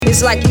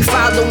It's like we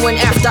following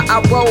after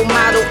our role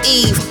model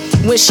Eve.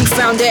 When she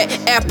found that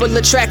apple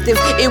attractive,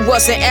 it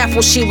wasn't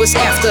apple she was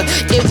after.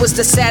 It was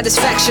the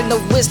satisfaction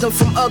of wisdom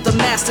from other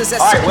masters. All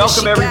right,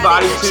 welcome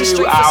everybody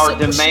to our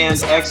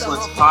Demand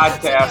Excellence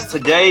podcast.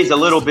 Today's a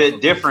little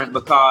bit different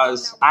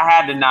because I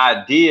had an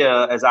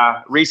idea as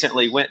I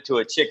recently went to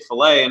a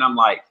Chick-fil-A, and I'm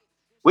like,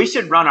 we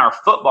should run our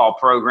football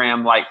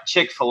program like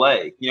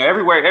Chick-fil-A. You know,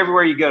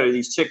 everywhere you go to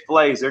these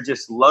Chick-fil-A's, they're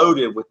just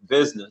loaded with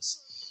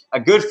business. A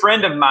good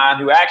friend of mine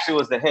who actually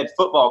was the head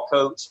football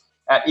coach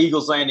at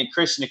Eagles Landing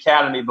Christian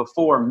Academy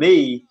before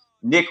me,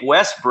 Nick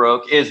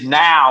Westbrook, is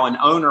now an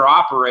owner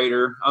of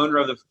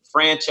the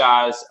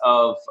franchise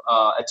of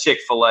a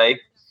Chick-fil-A.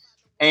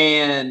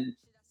 And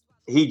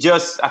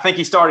I think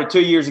he started 2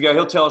 years ago.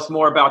 He'll tell us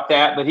more about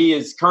that, but he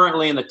is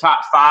currently in the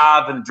top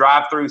 5 in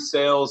drive-through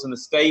sales in the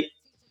state.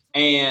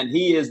 And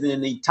he is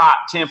in the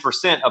top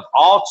 10% of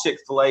all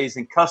Chick-fil-A's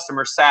in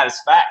customer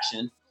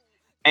satisfaction.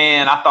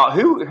 And I thought,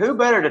 who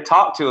better to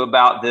talk to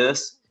about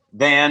this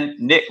than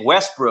Nick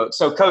Westbrook?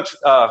 So, Coach,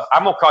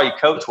 I'm going to call you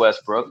Coach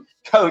Westbrook.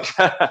 Coach.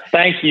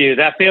 Thank you.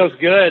 That feels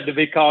good to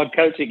be called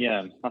Coach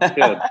again. That's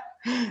good.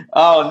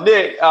 Oh,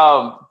 Nick,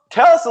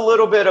 tell us a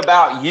little bit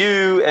about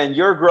you and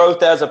your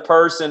growth as a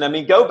person. I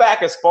mean, go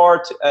back as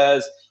far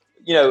as,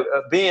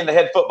 being the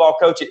head football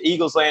coach at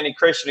Eagles Landing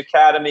Christian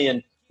Academy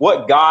and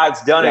what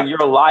God's done in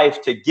your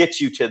life to get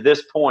you to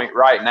this point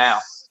right now.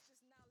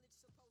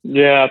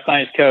 Yeah,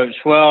 thanks, Coach.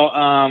 Well,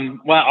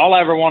 all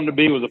I ever wanted to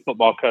be was a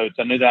football coach.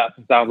 I knew that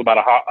since I was about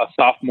a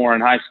sophomore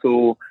in high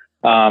school.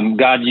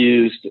 God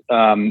used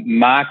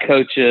my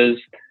coaches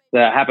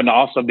that happened to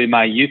also be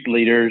my youth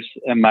leaders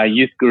in my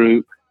youth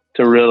group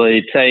to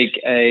really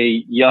take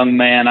a young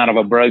man out of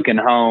a broken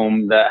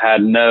home that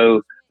had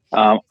no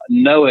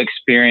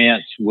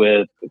experience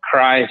with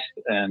Christ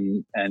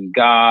and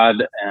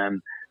God, and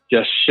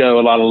just show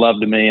a lot of love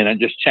to me. And it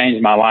just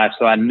changed my life.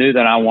 So I knew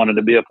that I wanted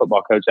to be a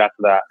football coach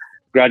after that.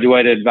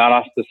 Graduated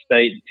Valdosta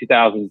State in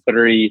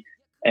 2003,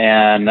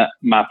 and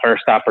my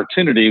first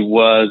opportunity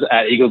was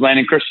at Eagles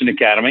Landing Christian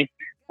Academy.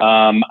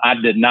 I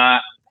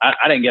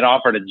didn't get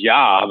offered a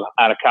job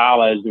out of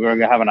college. We were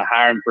having a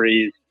hiring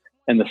freeze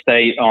in the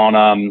state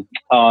on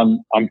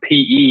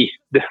PE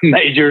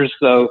majors.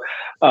 So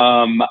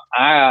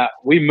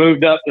we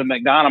moved up to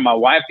McDonough. My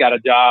wife got a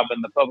job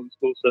in the public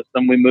school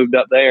system. We moved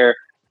up there,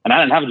 and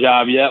I didn't have a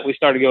job yet. We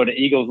started going to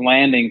Eagles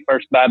Landing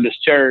First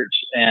Baptist Church,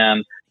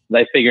 and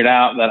they figured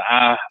out that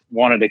I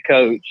wanted to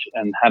coach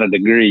and had a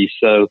degree.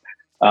 So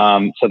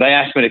they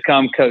asked me to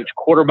come coach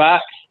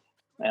quarterbacks,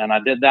 and I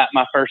did that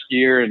my first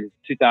year in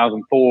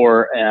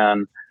 2004.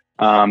 And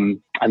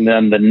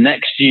then the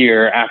next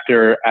year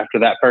after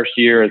that first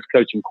year as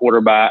coaching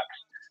quarterbacks,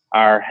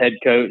 our head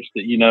coach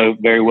that you know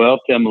very well,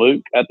 Tim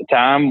Luke, at the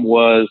time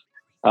was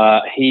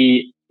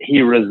he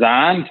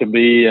resigned to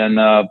be in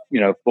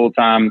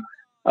full-time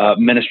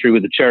ministry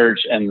with the church,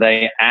 and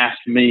they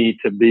asked me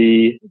to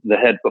be the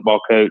head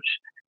football coach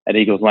at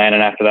Eagles Landing.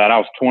 After that, I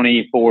was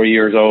 24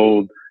 years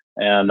old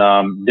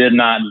and did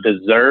not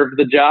deserve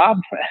the job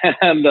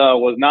and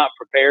was not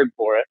prepared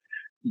for it.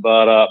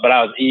 But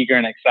I was eager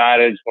and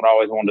excited. It's what I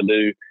always wanted to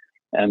do.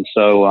 And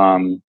so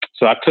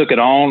I took it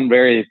on,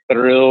 very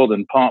thrilled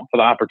and pumped for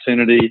the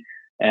opportunity.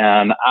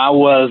 And I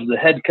was the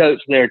head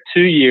coach there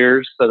 2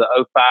 years, so the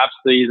 2005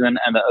 season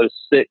and the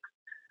 2006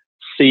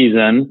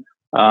 season.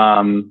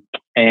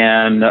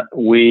 And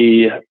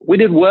we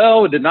did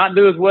well. We did not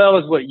do as well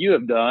as what you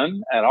have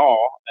done at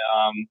all.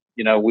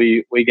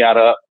 We got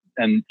up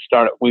and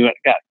got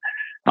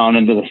on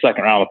into the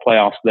second round of the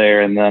playoffs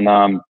there. And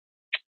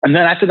then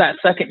after that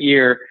second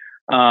year,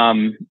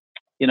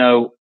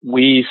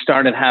 we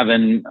started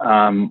having,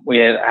 we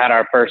had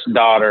our first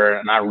daughter,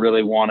 and I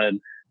really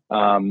wanted,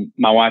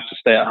 my wife to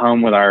stay at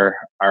home with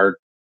our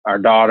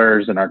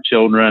daughters and our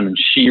children. And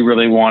she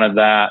really wanted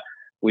that.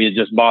 We had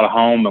just bought a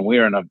home, and we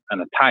were in a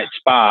tight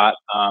spot,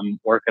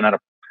 working at a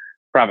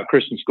private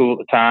Christian school at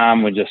the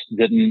time. We just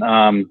didn't,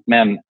 I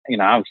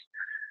was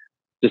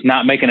just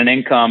not making an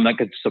income that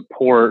could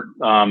support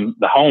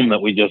the home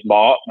that we just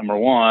bought, number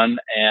one,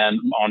 and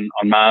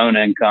on my own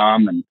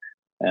income, and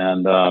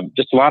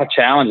just a lot of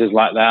challenges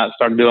like that.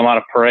 Started doing a lot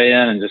of praying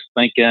and just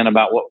thinking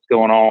about what was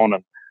going on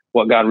and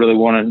what God really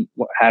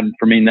had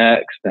for me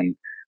next. And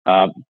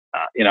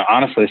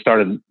honestly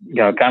started,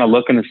 kind of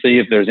looking to see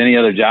if there's any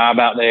other job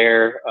out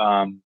there,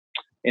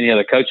 any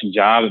other coaching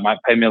job that might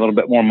pay me a little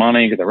bit more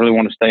money, because I really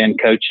want to stay in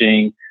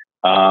coaching.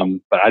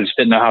 But I just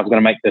didn't know how I was going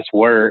to make this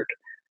work.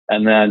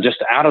 And then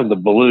just out of the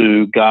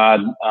blue,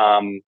 God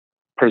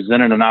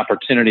presented an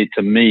opportunity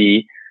to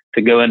me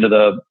to go into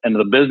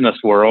the business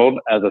world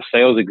as a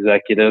sales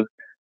executive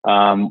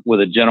with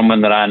a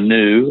gentleman that I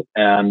knew.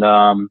 And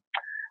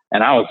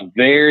I was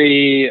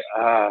very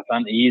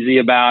uneasy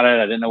about it.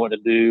 I didn't know what to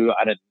do.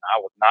 I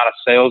was not a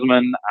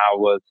salesman. I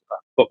was a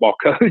football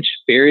coach,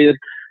 period.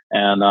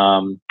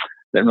 And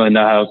didn't really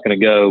know how it was going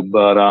to go.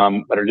 But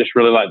it just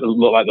really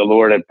looked like the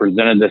Lord had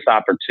presented this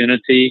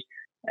opportunity.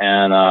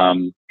 And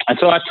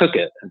so I took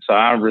it. And so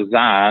I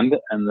resigned.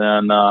 And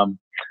then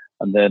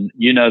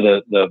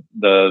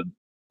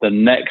the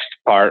next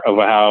part of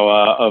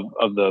how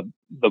of the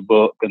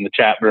book and the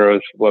chapter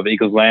of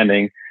Eagles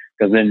Landing,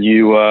 because then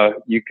you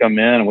come in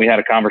and we had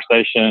a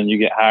conversation and you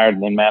get hired,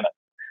 and then man,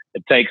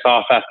 it takes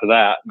off after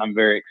that. And I'm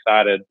very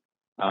excited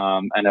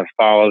and have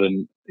followed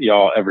and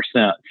y'all ever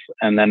since.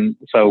 And then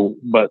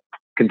but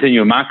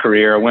continuing my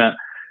career, I went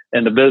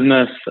into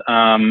business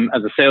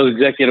as a sales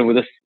executive with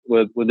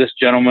this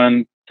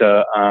gentleman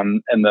to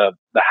in the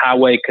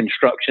highway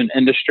construction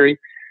industry,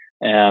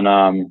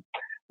 and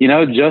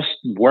just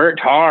worked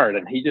hard.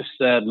 And he just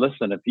said,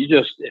 listen,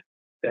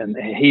 and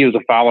he was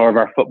a follower of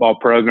our football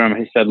program.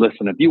 He said,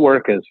 listen, if you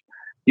work as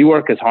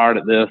hard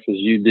at this as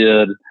you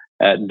did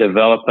at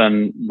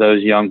developing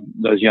those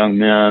young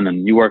men,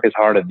 and you work as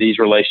hard at these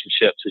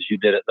relationships as you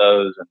did at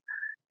those,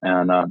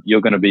 and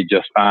you're going to be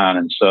just fine.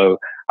 And so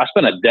I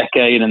spent a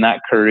decade in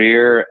that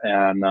career,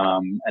 and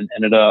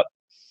ended up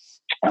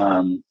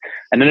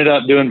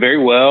doing very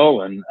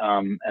well, and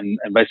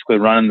basically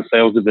running the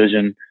sales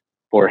division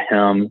for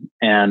him,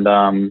 and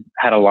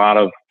had a lot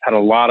of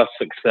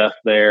success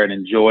there, and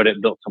enjoyed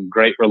it. Built some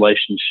great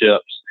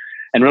relationships,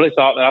 and really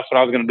thought that's what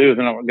I was going to do.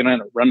 Then I was going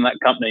to run that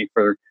company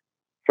for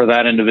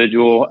that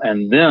individual.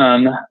 And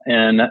then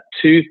in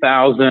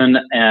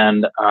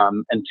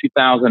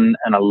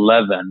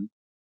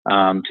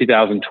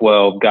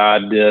 2012,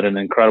 God did an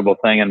incredible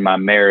thing in my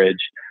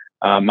marriage.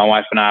 My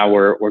wife and I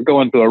were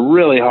going through a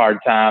really hard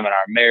time in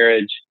our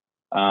marriage,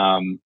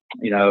 and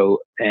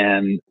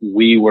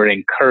we were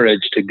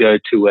encouraged to go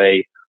to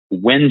a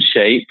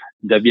WinShape,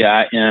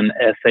 WINSHAPE.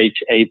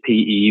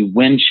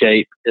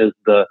 WinShape is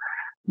the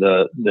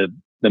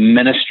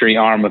ministry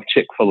arm of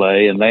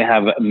Chick-fil-A, and they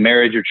have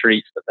marriage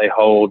retreats that they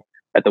hold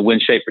at the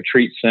WinShape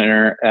Retreat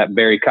Center at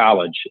Berry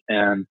College.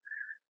 And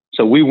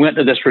so we went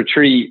to this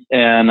retreat,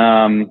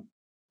 and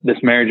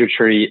this marriage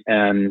retreat,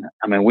 and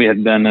I mean, we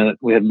had been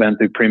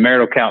through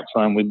premarital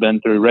counseling, we'd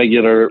been through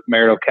regular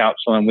marital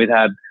counseling, we'd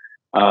had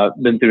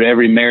been through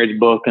every marriage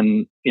book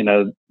and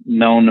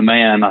known to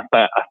man, I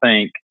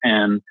think,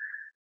 and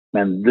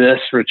this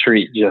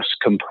retreat just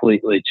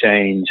completely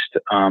changed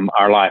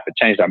our life. It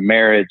changed our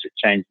marriage. It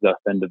changed us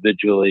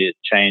individually. It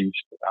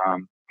changed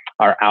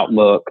our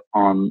outlook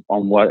on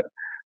what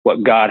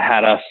God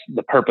had us,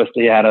 the purpose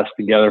He had us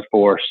together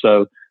for.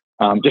 So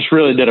just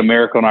really did a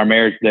miracle in our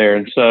marriage there.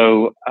 And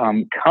so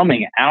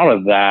coming out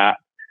of that,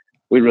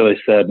 we really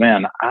said,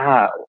 man,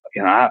 I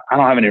don't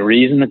have any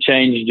reason to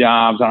change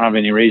jobs. I don't have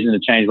any reason to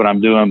change what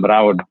I'm doing, but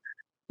I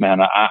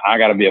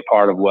got to be a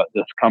part of what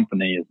this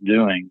company is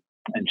doing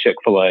in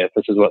Chick-fil-A, if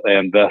this is what they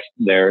invest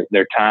their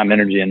time,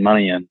 energy, and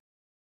money in.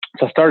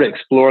 So I started to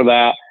explore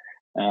that,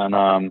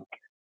 and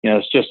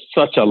it's just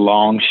such a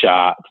long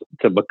shot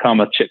to become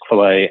a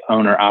Chick-fil-A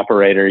owner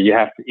operator. You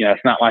have to,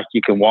 it's not like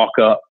you can walk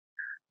up,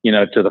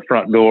 to the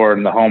front door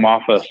in the home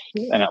office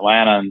in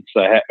Atlanta and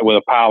say, hey, with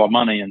a pile of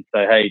money, and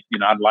say, hey,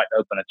 I'd like to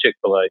open a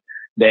Chick-fil-A.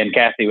 Dan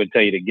Cathy would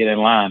tell you to get in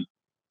line.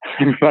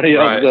 Everybody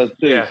else does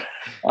too. Yeah.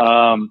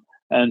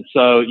 And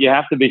so you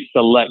have to be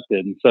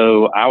selected. And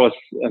so I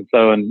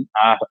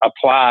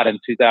applied in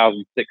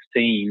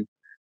 2016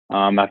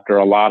 after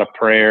a lot of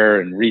prayer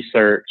and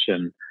research,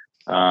 and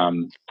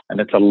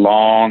it's a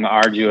long,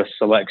 arduous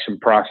selection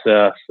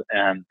process.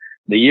 And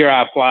the year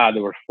I applied,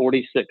 there were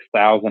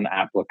 46,000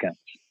 applicants,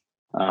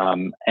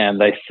 and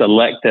they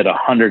selected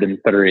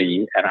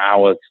 103, and I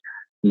was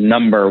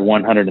number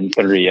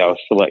 103. I was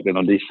selected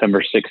on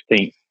December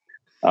 16th.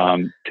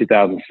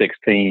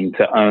 2016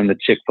 to own the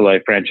Chick-fil-A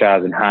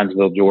franchise in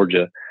Hinesville,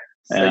 Georgia.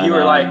 So and, you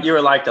were like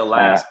the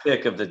last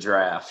pick of the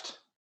draft.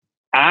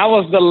 I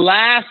was the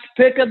last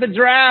pick of the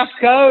draft,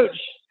 Coach.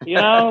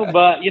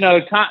 But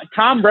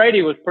Tom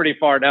Brady was pretty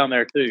far down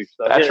there too,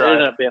 so it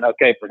ended up being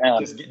okay for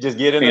him. Just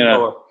get in the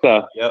door.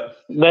 So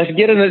let's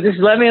get in. Just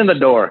let me in the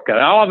door,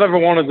 Coach. All I've ever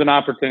wanted is an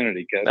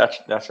opportunity,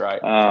 Coach. That's right.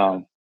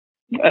 And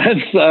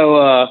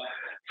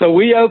so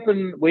we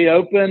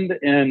opened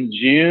in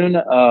June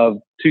of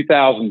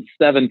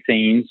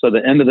 2017. So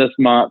the end of this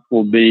month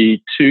will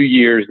be 2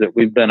 years that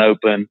we've been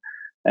open,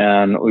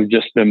 and we've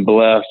just been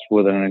blessed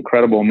with an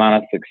incredible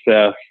amount of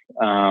success.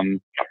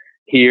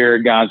 Here,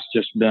 God's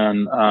just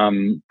been,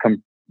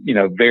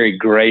 very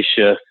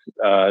gracious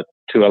to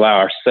allow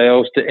our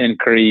sales to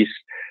increase,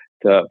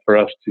 for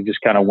us to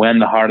just kind of win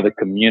the heart of the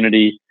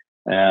community,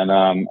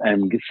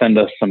 and send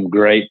us some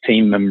great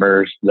team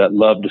members that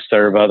love to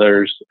serve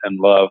others and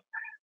love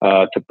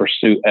to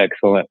pursue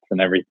excellence in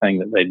everything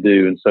that they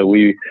do. And so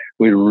we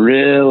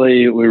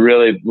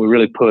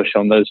really push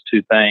on those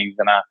two things.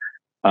 And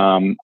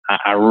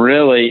I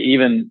really,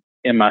 even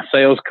in my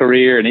sales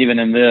career and even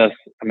in this,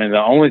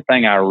 the only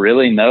thing I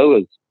really know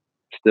is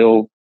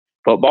still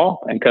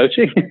football and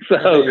coaching. So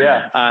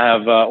I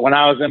have, when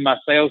I was in my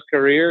sales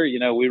career,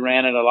 we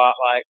ran it a lot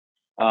like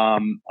a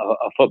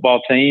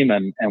football team,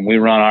 and we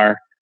run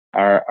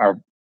our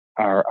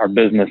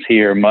business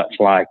here much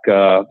like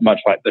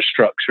the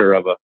structure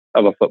of a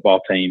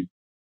football team.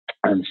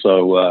 And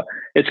so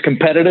it's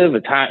competitive,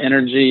 it's high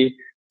energy,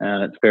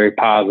 and it's very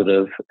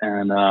positive.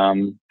 And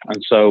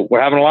so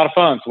we're having a lot of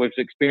fun. So we've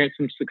experienced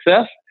some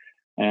success,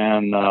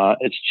 and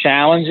it's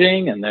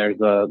challenging, and there's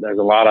a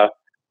lot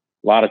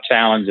of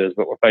challenges,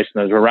 but we're facing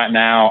those. We're right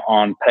now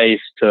on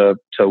pace to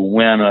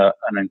win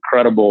an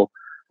incredible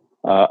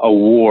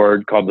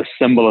award called the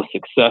Symbol of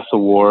Success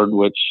Award,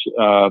 which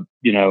less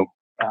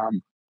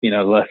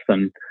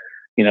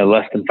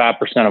than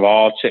 5% of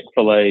all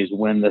Chick-fil-A's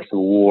win this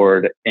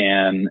award,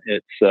 and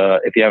it's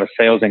if you have a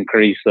sales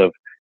increase of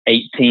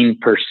 18%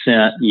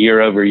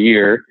 year over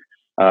year,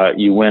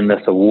 you win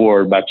this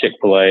award by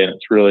Chick-fil-A, and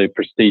it's really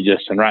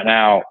prestigious. And right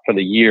now for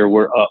the year,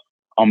 we're up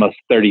almost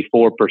 34%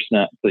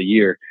 for the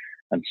year.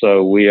 And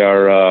so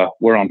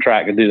we're on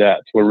track to do that.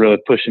 So we're really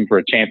pushing for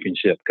a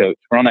championship, Coach.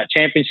 We're on that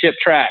championship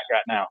track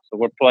right now. So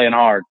we're playing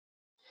hard.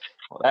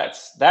 Well,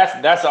 that's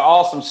an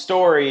awesome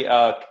story,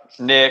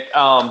 Nick.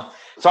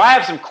 So I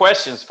have some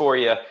questions for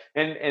you,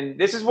 and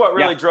this is what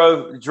really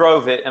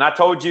drove it. And I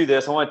told you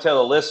this. I want to tell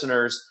the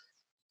listeners.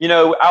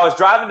 I was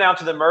driving down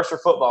to the Mercer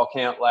football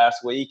camp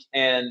last week,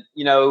 and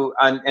in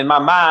my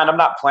mind, I'm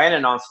not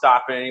planning on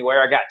stopping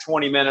anywhere. I got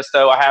 20 minutes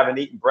though. I haven't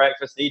eaten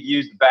breakfast. Need to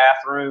use the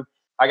bathroom.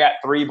 I got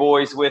 3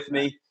 boys with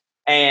me,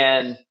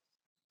 and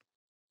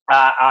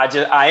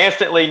I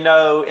instantly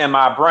know in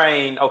my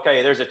brain,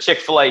 okay, there's a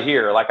Chick-fil-A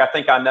here. Like I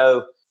think I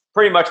know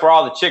pretty much where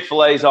all the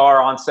Chick-fil-A's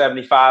are on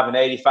 75 and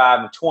 85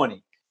 and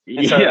 20.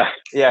 And so,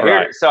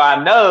 right. So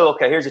I know,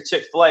 okay, here's a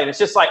Chick-fil-A, and it's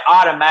just like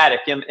automatic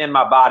in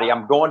my body.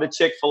 I'm going to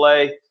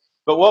Chick-fil-A.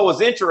 But what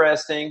was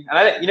interesting,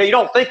 and you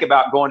don't think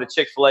about going to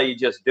Chick-fil-A, you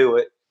just do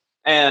it.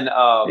 And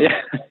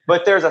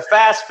but there's a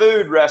fast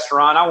food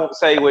restaurant. I won't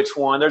say which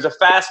one. There's a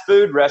fast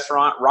food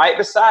restaurant right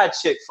beside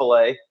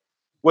Chick-fil-A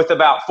with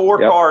about 4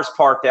 cars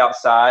parked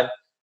outside.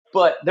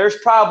 But there's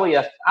probably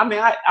I'm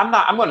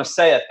going to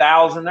say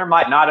 1,000. There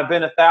might not have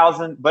been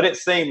 1,000, but it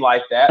seemed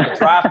like that.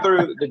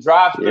 The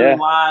drive-through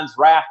lines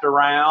wrapped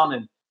around,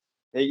 and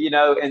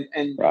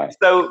right.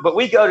 So, but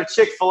we go to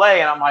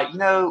Chick-fil-A, and I'm like,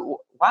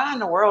 why in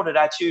the world did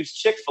I choose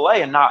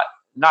Chick-fil-A and not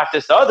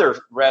this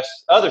other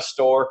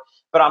store?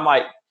 But I'm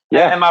like,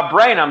 in my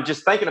brain, I'm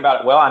just thinking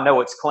about it. Well, I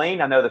know it's clean.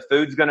 I know the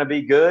food's going to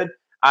be good.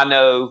 I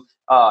know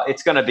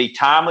it's going to be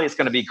timely. It's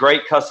going to be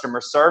great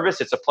customer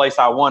service. It's a place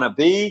I want to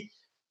be.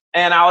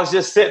 And I was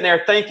just sitting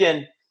there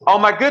thinking, oh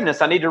my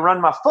goodness, I need to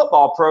run my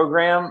football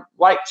program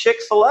like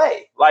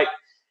Chick-fil-A.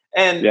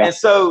 And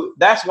so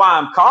that's why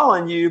I'm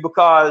calling you,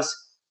 because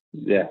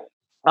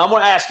I'm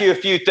going to ask you a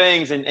few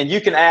things, and you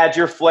can add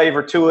your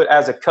flavor to it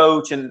as a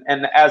coach and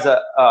as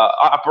a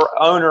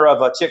owner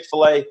of a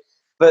Chick-fil-A.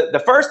 But the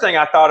first thing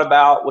I thought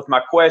about with my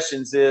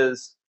questions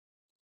is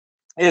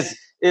the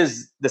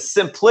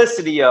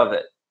simplicity of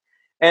it.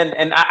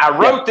 And I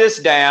wrote this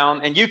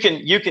down, and you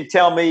can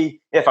tell me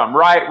if I'm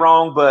right,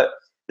 wrong, but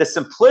the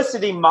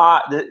simplicity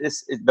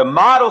the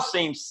model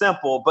seems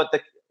simple, but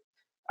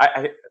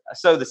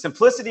so the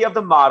simplicity of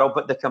the model,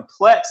 but the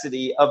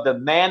complexity of the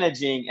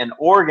managing and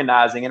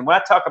organizing. And when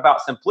I talk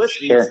about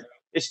simplicity,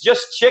 it's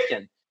just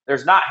chicken.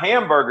 There's not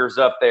hamburgers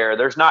up there.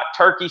 There's not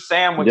turkey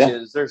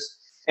sandwiches.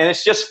 And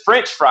it's just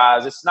French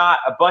fries. It's not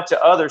a bunch of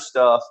other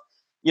stuff.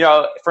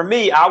 For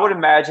me, I would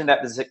imagine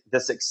that the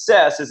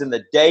success is in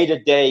the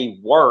day-to-day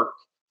work.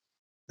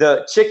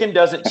 The chicken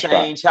doesn't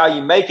change. How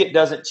you make it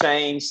doesn't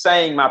change.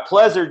 Saying my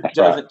pleasure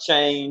doesn't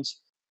change.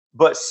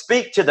 But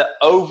speak to the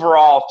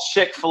overall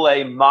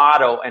Chick-fil-A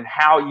model and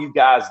how you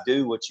guys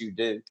do what you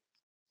do.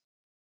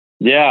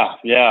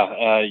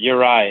 You're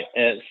right.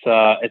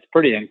 It's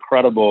pretty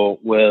incredible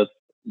with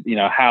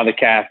how the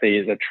Cathy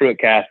is a Truett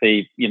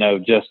Cathy,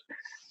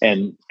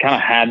 and kind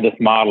of had this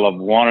model of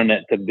wanting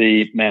it to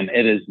be,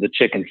 it is the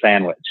chicken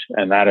sandwich,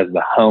 and that is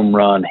the home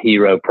run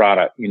hero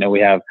product. We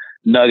have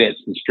nuggets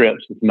and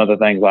strips and some other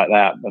things like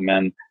that, but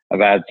I've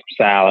had some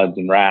salads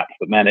and wraps,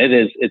 but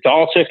it's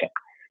all chicken.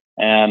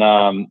 And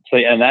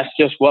and that's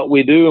just what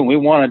we do, and we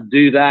want to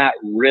do that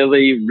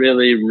really,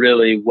 really,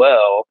 really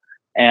well.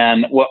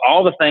 And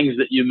all the things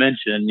that you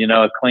mentioned,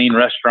 a clean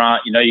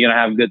restaurant, you're going to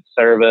have good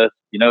service,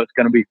 it's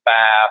going to be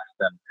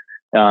fast,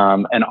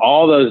 and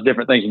all those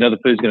different things. The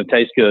food's going to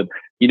taste good.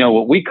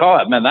 What we call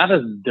it, that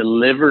is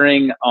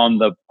delivering on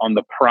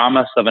the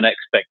promise of an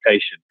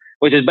expectation,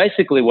 which is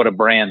basically what a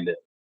brand is.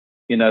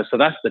 So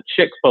that's the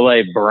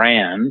Chick-fil-A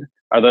brand,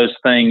 are those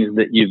things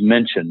that you've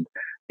mentioned.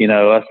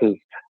 Us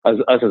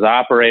as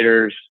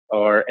operators,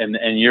 or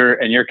in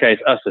your case,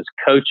 us as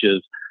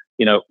coaches,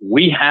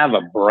 we have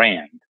a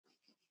brand,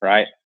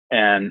 right?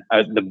 And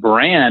the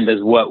brand is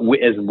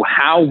is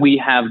how we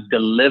have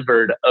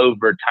delivered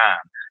over time.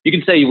 You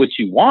can say what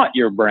you want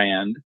your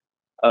brand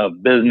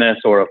of business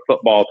or of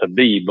football to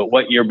be, but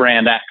what your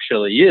brand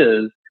actually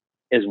is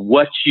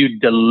what you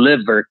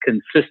deliver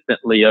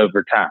consistently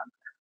over time.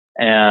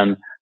 And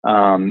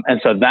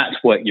so that's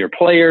what your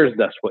players,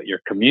 that's what your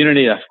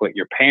community, that's what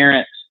your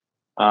parents,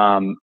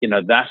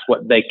 that's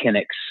what they can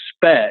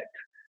expect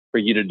for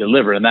you to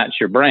deliver, and that's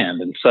your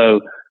brand. And so,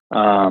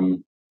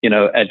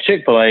 at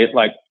Chick-fil-A,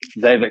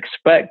 they've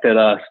expected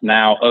us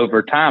now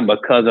over time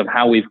because of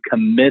how we've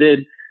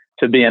committed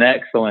to being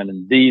excellent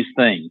in these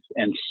things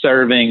and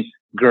serving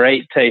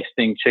great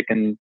tasting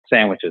chicken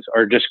sandwiches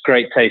or just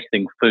great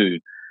tasting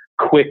food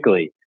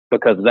quickly,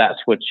 because that's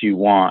what you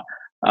want.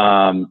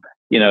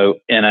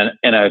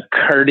 in a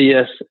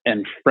courteous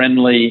and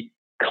friendly,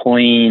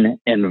 clean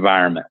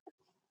environment,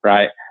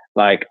 right?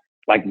 Like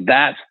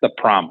that's the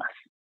promise,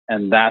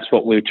 and that's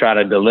what we try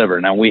to deliver.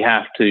 Now we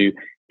have to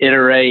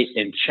iterate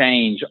and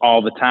change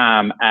all the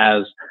time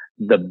as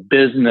the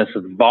business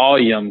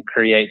volume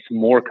creates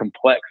more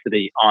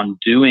complexity on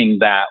doing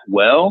that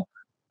well.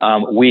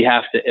 We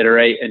have to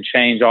iterate and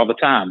change all the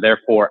time.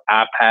 Therefore,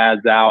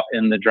 iPads out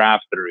in the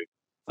drive-through,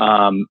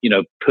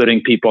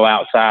 putting people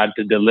outside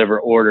to deliver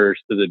orders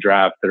to the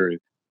drive-through.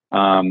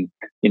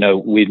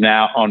 We've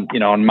now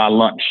on my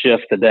lunch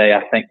shift today,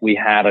 I think we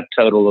had a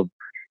total of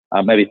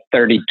maybe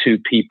 32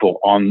 people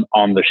on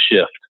the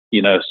shift.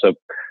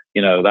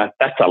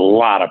 That's a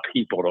lot of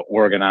people to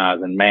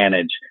organize and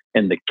manage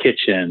in the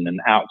kitchen and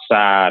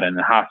outside and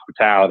the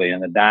hospitality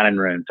and the dining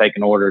room,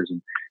 taking orders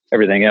and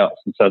everything else.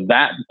 And so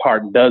that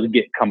part does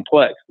get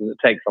complex because it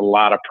takes a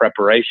lot of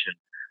preparation,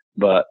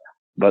 but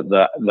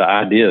the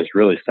idea is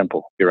really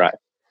simple. You're right.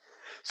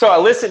 So I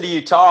listened to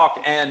you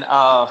talk, and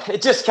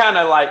it just kind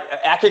of like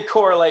I could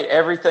correlate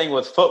everything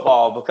with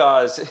football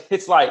because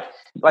it's like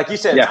you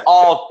said, yeah.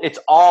 It's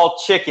all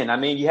chicken. I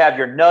mean, you have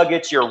your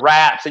nuggets, your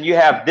wraps, and you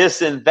have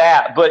this and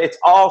that, but it's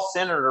all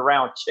centered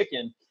around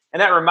chicken.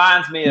 And that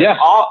reminds me of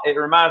it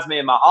reminds me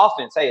of my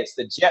offense. Hey, it's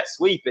the jet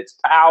sweep, it's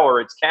power,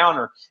 it's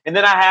counter, and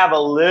then I have a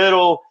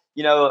little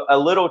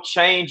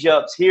change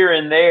ups here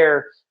and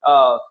there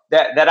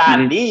that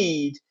I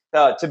need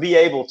to be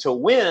able to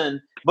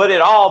win. But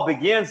it all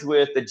begins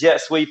with the jet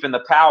sweep and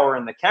the power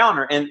and the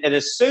counter. And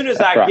as soon as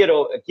I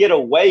get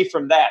away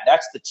from that,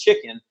 that's the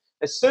chicken.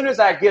 As soon as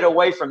I get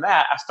away from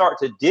that, I start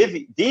to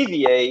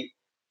deviate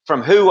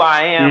from who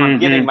I am.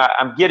 Mm-hmm.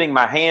 I'm getting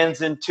my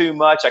hands in too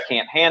much. I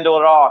can't handle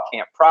it all. I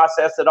can't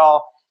process it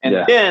all. And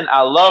then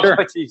I love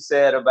what you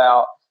said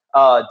about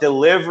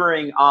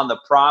delivering on the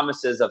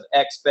promises of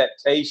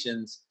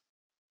expectations.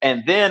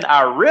 And then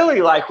I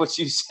really like what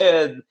you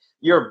said.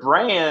 Your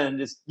brand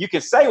is, you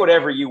can say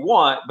whatever you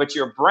want, but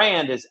your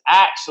brand is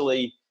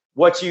actually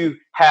what you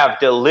have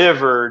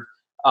delivered.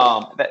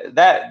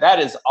 That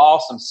is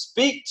awesome.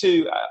 Speak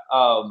to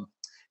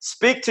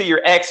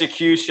your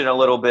execution a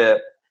little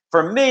bit.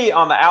 For me,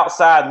 on the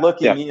outside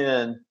looking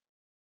in,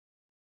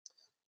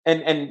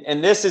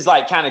 and this is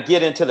like kind of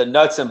get into the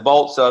nuts and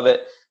bolts of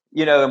it,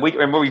 and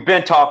we've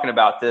been talking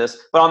about this,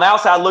 but on the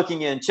outside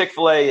looking in,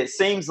 Chick-fil-A, it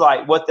seems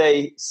like what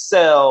they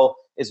sell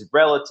is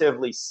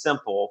relatively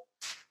simple,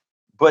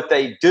 but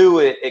they do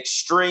it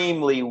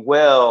extremely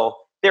well.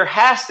 There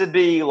has to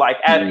be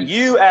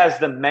you as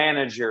the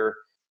manager,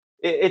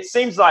 it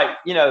seems like,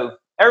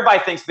 everybody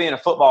thinks being a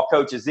football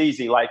coach is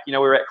easy. Like, we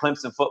were at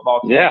Clemson football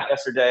camp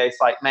yesterday.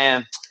 It's like,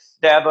 man,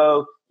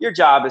 Dabo, your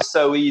job is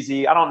so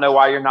easy. I don't know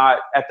why you're not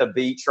at the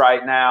beach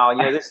right now.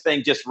 This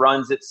thing just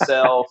runs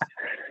itself.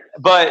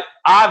 But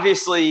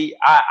obviously,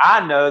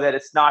 I know that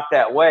it's not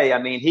that way.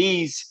 I mean,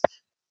 he's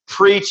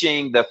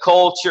preaching the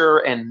culture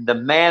and the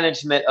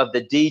management of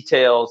the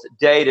details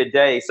day to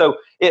day. So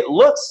it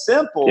looks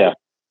simple,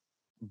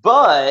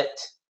 but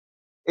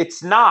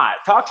it's not.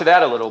 Talk to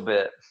that a little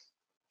bit.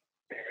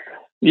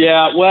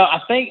 Yeah, well,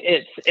 I think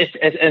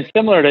it's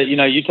similar to,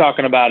 you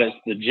talking about it's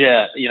the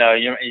jet,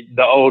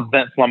 the old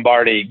Vince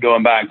Lombardi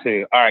going back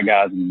to, all right,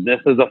 guys,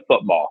 this is a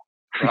football,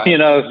 right.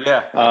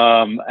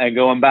 And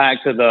going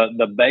back to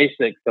the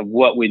basics of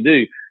what we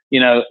do,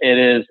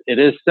 it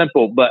is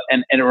simple, but,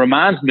 and it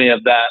reminds me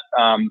of that,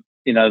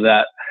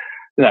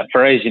 that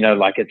phrase,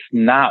 like it's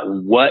not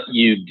what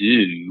you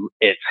do,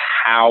 it's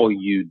how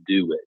you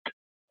do it.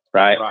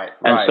 Right.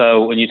 And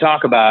so when you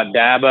talk about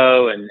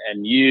Dabo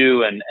and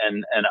you and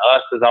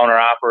us as owner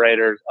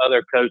operators,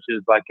 other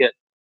coaches like it,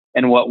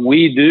 and what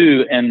we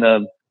do and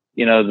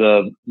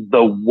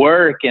the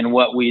work and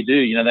what we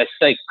do, they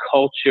say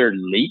culture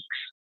leaks,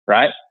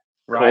 right?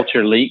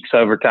 Culture leaks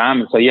over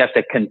time. And so you have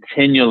to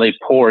continually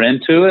pour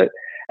into it.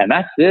 And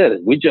that's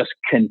it. We just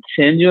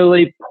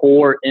continually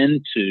pour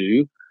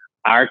into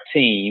our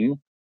team,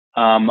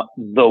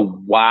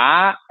 the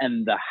why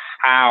and the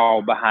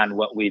how behind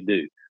what we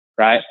do.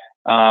 Right.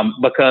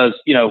 Because,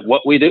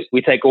 what we do,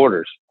 we take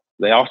orders.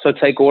 They also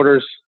take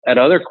orders at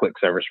other quick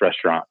service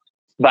restaurants.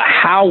 But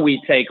how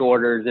we take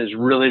orders is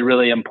really,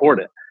 really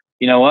important.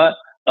 You know what?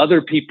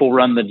 Other people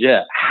run the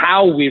jet.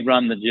 How we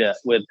run the jet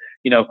with,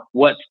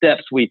 what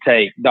steps we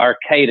take, our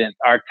cadence,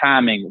 our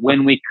timing,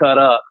 when we cut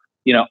up,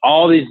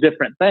 all these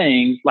different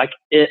things, like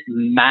it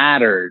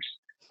matters.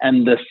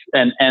 And this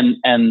and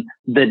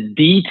the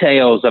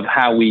details of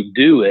how we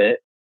do it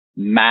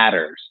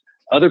matters.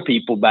 Other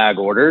people bag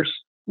orders.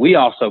 We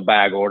also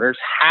bag orders,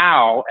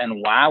 how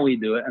and why we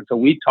do it. And so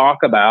we talk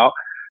about,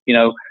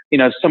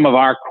 some of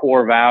our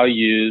core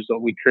values that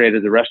we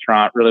created as a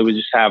restaurant. Really, we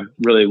just have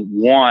really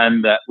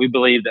one that we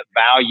believe that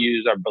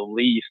values are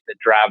beliefs that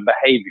drive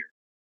behavior,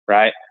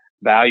 right?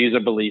 Values are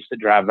beliefs that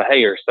drive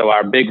behavior. So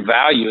our big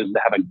value is to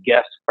have a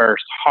guest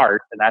first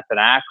heart, and that's an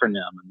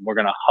acronym. And we're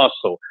going to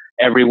hustle.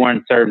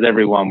 Everyone serves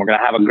everyone. We're going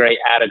to have a great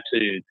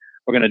attitude.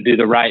 We're going to do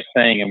the right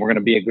thing, and we're going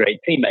to be a great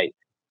teammate,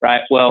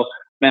 right? Well,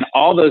 man,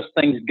 all those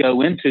things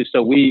go into.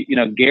 So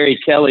Gary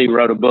Kelly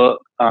wrote a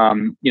book,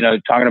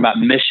 talking about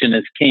mission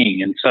is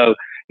king. And so,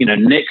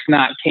 Nick's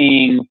not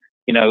king.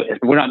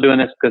 We're not doing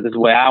this because it's the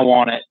way I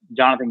want it.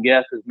 Jonathan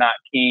Guest is not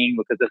king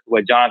because this is the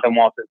way Jonathan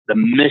wants it. The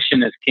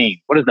mission is king.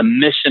 What is the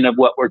mission of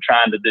what we're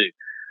trying to do?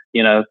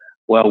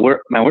 Well,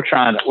 we're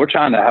trying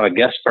to have a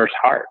guest first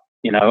heart.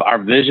 Our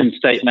vision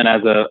statement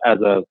as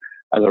a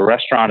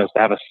restaurant is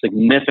to have a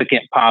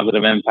significant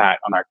positive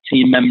impact on our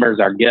team members,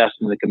 our guests,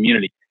 and the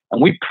community.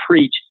 And we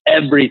preach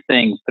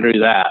everything through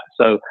that.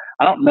 So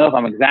I don't know if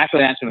I'm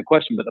exactly answering the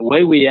question, but the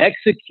way we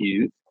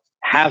execute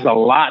has a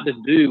lot to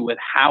do with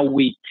how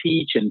we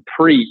teach and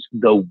preach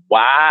the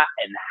why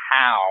and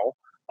how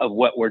of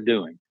what we're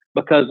doing.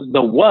 Because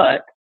the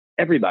what,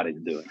 everybody's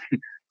doing.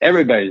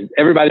 Everybody's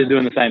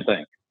doing the same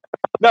thing.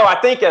 No, I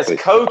think as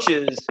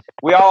coaches,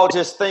 we all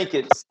just think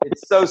it's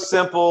so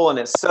simple and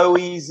it's so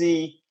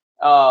easy,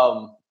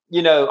 on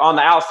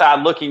the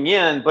outside looking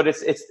in, but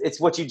it's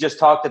what you just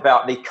talked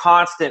about, the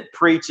constant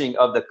preaching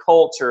of the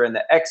culture and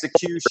the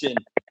execution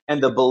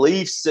and the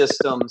belief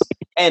systems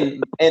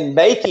and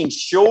making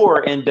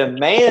sure and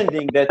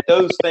demanding that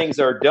those things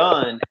are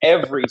done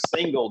every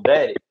single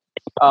day.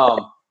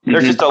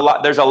 There's just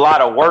there's a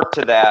lot of work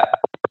to that.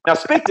 Now,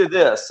 speak to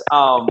this.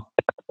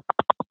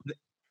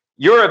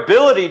 Your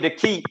ability to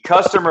keep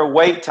customer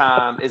wait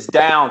time is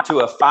down to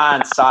a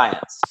fine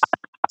science.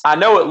 I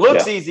know it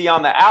looks easy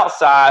on the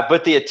outside,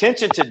 but the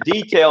attention to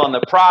detail in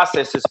the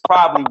process is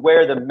probably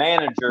where the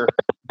manager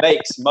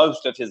makes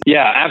most of his.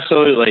 Yeah,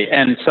 absolutely.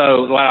 And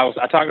so what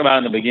I talked about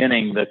in the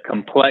beginning, the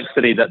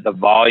complexity that the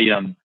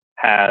volume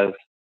has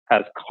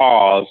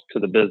caused to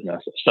the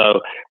business.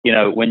 So,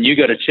 when you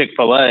go to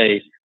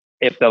Chick-fil-A,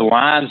 if the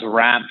line's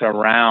wrapped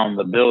around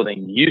the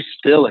building, you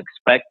still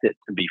expect it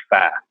to be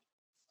fast.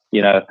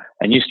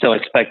 And you still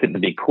expect it to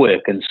be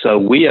quick. And so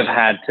we have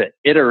had to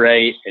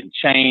iterate and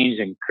change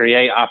and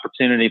create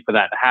opportunity for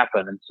that to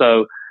happen. And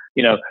so,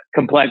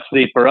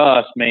 complexity for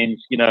us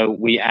means,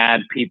 we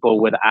add people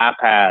with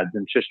iPads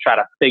and just try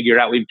to figure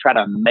it out. We try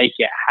to make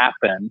it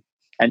happen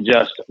and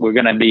we're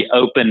going to be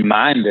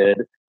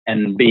open-minded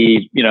and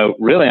be,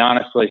 really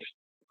honestly,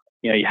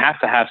 you have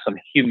to have some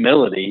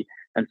humility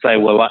and say,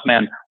 well,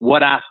 man,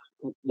 what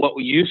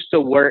used to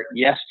work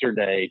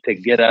yesterday to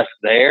get us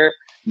there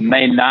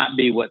may not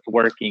be what's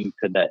working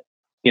today.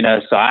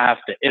 So I have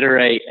to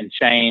iterate and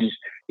change.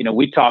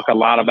 We talk a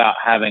lot about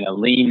having a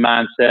lean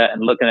mindset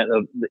and looking at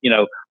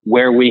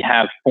where we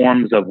have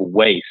forms of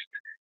waste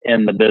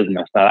in the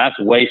business. Now that's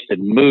wasted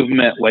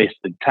movement,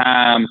 wasted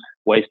time,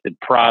 wasted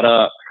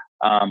product,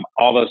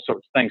 all those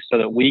sorts of things, so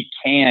that we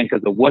can,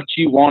 because of what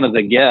you want as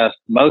a guest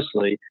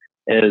mostly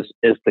is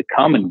to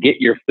come and get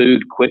your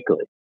food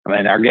quickly. I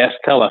mean, our guests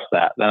tell us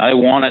that. They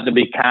want it to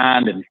be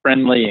kind and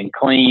friendly and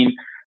clean.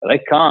 They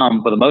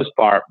come for the most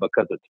part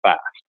because it's fast.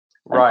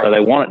 Right. So they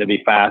want it to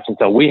be fast. And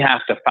so we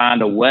have to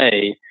find a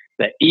way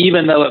that,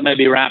 even though it may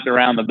be wrapped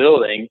around the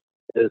building,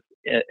 is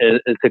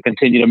to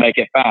continue to make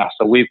it fast.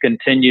 So we've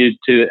continued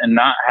to, and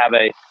not have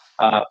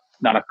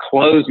not a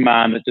closed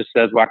mind that just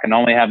says, well, I can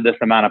only have this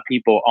amount of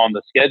people on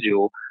the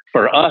schedule.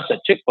 For us at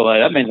Chick-fil-A,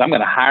 that means I'm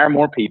going to hire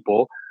more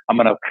people. I'm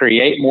going to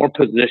create more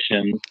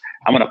positions.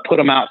 I'm going to put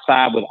them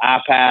outside with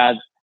iPads.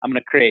 I'm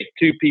going to create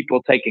 2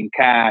 people taking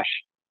cash,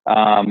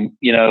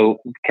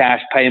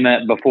 cash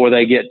payment before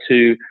they get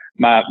to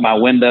my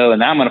window. And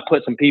now I'm going to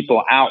put some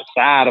people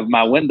outside of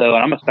my window,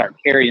 and I'm going to start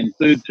carrying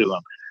food to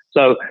them.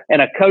 So in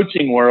a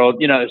coaching world,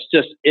 it's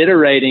just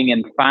iterating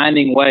and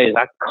finding ways.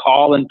 I'm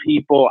calling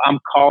people. I'm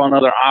calling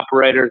other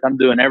operators. I'm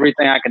doing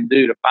everything I can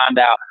do to find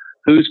out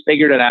who's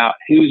figured it out,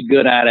 who's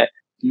good at it.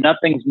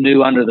 Nothing's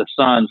new under the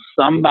sun.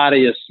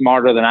 Somebody is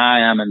smarter than I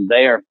am, and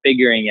they are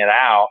figuring it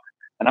out.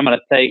 And I'm going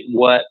to take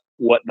what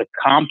the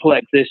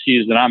complex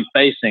issues that I'm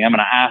facing, I'm going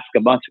to ask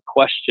a bunch of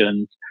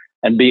questions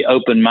and be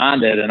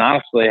open-minded, and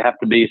honestly have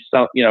to be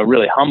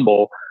really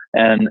humble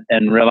and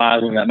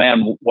realizing that,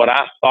 man, what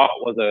I thought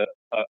was a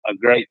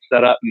great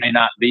setup may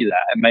not be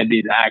that. It may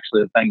be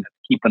actually the thing that's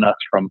keeping us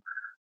from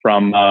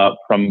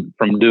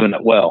doing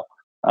it well.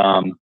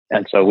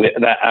 And so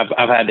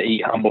I've had to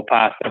eat humble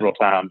pie several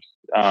times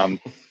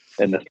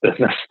in this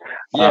business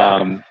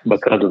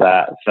because of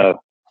that. So,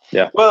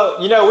 yeah. Well,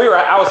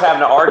 I was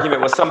having an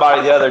argument with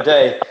somebody the other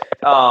day.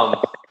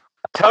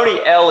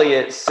 Tony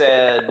Elliott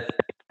said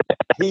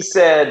he's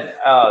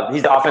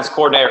the offensive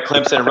coordinator at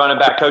Clemson and running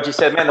back coach. He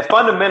said, man, the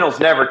fundamentals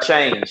never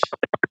change.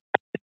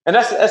 And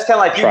that's kind of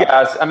like you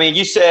guys. I mean,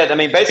 you said,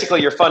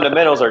 basically your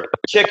fundamentals are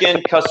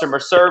chicken, customer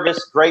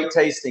service, great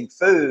tasting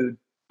food.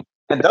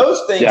 And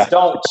those things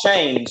don't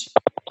change.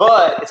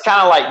 But it's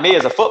kind of like me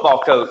as a football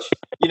coach.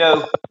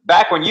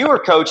 Back when you were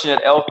coaching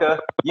at Elka,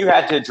 you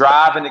had to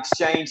drive and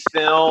exchange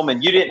film,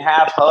 and you didn't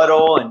have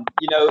huddle, and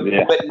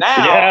But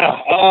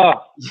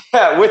now,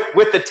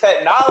 with the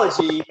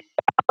technology,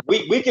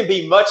 we can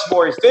be much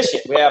more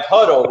efficient. We have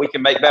huddle. We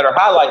can make better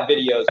highlight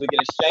videos. We can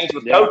exchange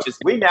with coaches.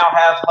 We now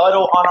have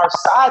huddle on our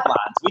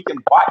sidelines. We can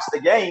watch the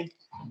game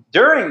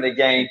during the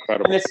game.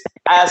 Incredible. And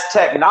as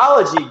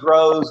technology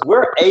grows,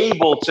 we're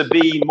able to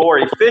be more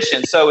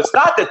efficient. So it's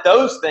not that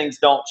those things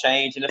don't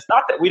change, and it's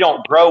not that we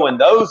don't grow in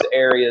those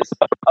areas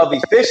of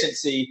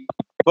efficiency,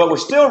 but we're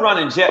still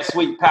running jet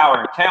sweep, power,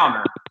 and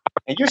counter,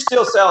 and you're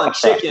still selling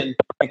chicken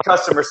and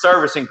customer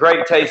service and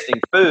great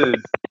tasting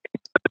food.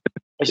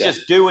 It's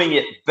just doing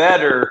it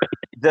better.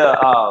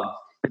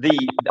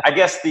 I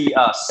guess the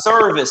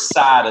service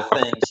side of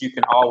things you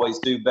can always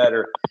do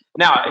better.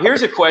 Now,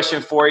 here's a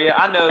question for you.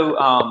 I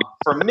know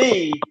for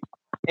me,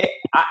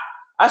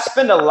 I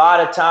spend a lot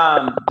of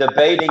time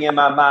debating in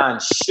my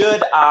mind,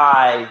 should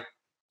I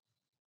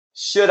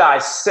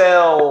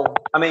sell?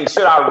 I mean,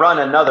 should I run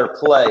another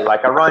play?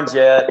 Like I run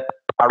jet,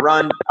 I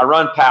run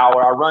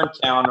power, I run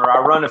counter, I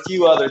run a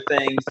few other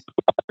things.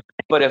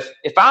 But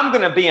if I'm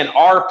going to be an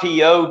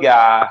RPO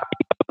guy,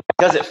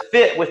 does it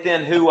fit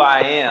within who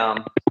I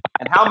am?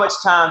 And how much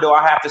time do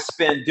I have to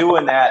spend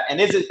doing that? And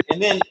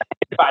then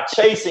by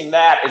chasing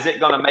that, is it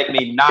going to make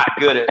me not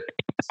good at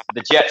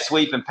the jet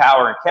sweep and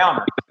power and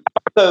counter?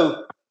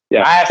 So I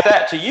asked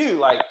that to you,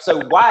 like,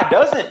 so why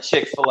doesn't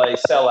Chick-fil-A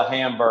sell a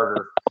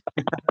hamburger?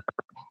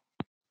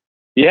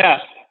 Yeah.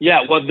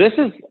 Well, this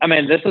is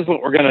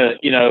what we're gonna,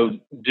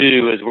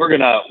 do is we're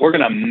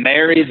gonna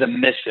marry the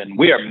mission.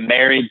 We are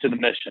married to the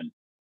mission.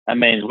 That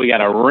means we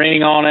got a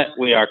ring on it.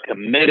 We are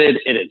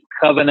committed. It is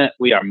covenant.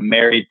 We are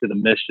married to the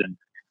mission,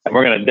 and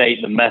we're gonna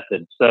date the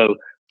method. So,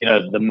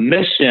 the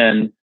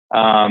mission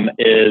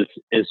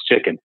is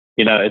chicken.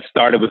 It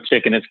started with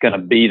chicken. It's gonna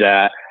be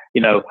that.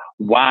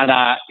 Why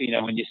not?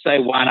 When you say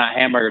why not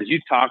hamburgers,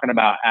 you're talking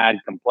about add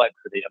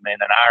complexity. I mean,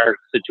 in our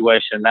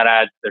situation,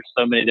 there's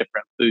so many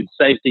different food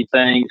safety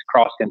things,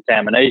 cross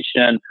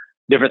contamination,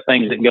 different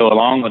things that go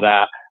along with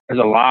that. There's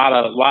a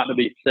lot to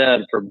be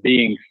said for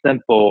being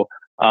simple.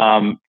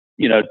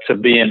 To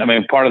being,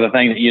 part of the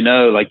thing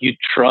that like you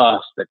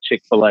trust that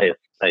Chick-fil-A is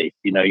safe.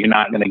 You're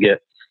not going to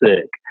get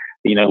sick.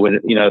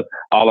 With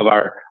all of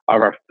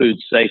our food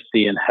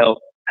safety and health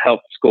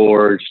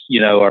scores,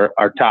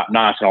 are top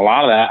notch. And a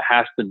lot of that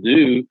has to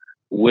do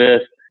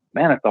with,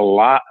 it's a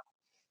lot,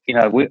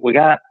 we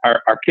got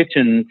our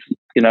kitchens,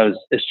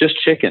 it's just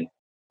chicken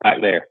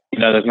back there.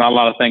 There's not a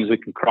lot of things we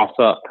can cross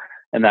up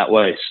in that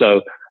way.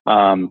 So,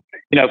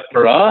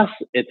 for us,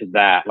 it's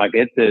that, like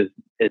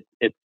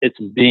it's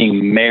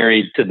being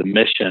married to the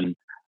mission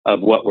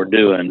of what we're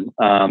doing.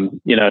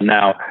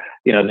 Now,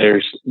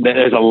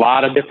 there's a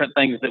lot of different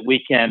things that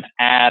we can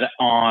add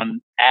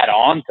on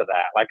to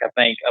that. Like I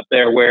think up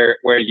there where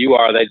you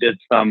are, they did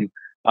some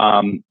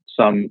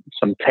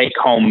take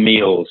home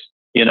meals,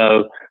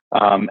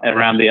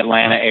 around the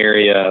Atlanta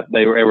area.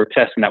 They were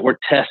testing that. We're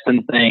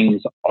testing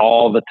things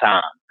all the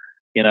time.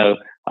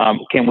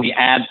 Can we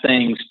add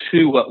things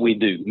to what we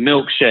do?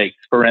 Milkshakes,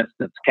 for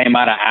instance, came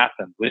out of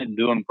Athens. We didn't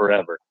do them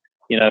forever,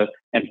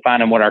 and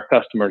finding what our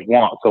customers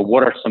want. So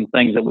what are some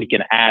things that we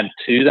can add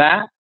to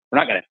that? We're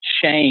not going to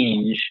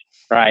change,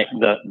 right,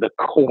 the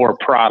core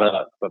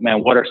product, but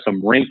man, what are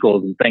some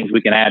wrinkles and things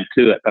we can add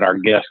to it that our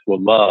guests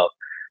will love?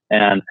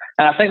 And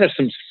I think there's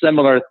some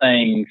similar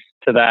things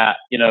to that,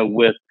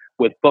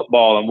 with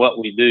football and what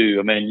we do.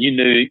 I mean,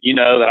 you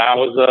know that I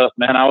was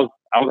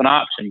an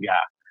option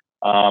guy.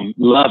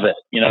 Love it,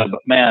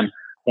 but man,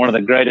 one of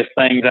the greatest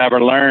things I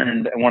ever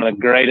learned and one of the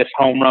greatest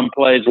home run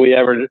plays we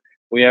ever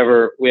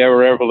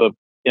able to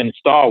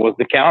install was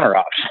the counter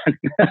option.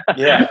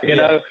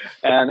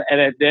 And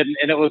it didn't,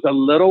 and it was a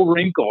little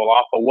wrinkle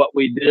off of what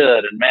we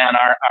did. And man,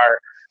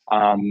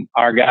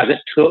 our guys, it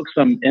took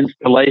some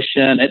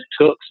installation, it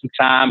took some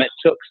time, it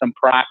took some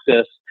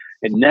practice.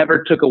 It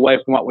never took away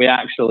from what we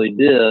actually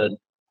did.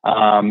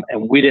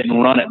 And we didn't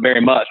run it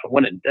very much, but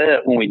when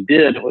we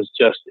did, it was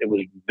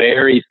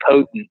very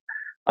potent,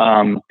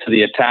 to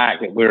the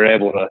attack that we were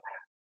able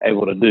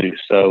to do.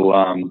 So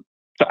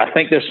I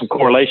think there's some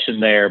correlation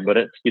there, but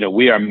it's,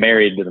 we are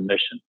married to the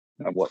mission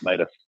of what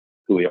made us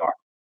who we are.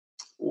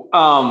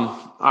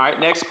 All right.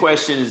 Next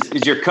question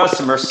is your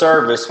customer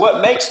service.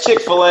 What makes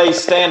Chick-fil-A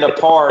stand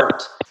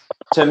apart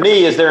to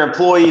me is their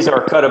employees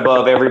are cut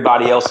above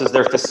everybody else's.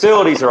 Their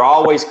facilities are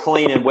always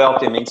clean and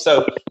welcoming.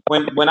 So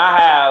when I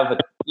have,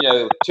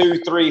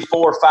 2, 3,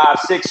 4, 5,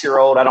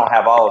 6-year-old, I don't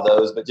have all of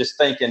those, but just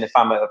thinking if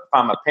I'm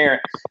a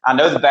parent, I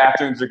know the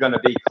bathrooms are going to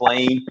be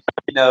clean.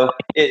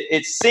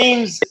 It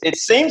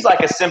seems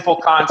like a simple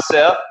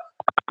concept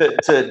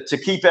to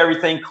keep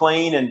everything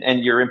clean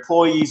and your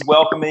employees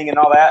welcoming and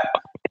all that.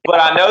 But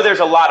I know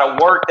there's a lot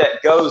of work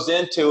that goes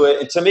into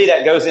it. And to me,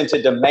 that goes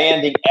into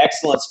demanding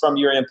excellence from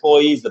your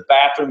employees. The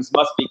bathrooms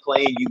must be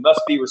clean. You must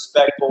be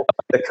respectful.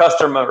 The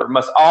customer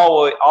must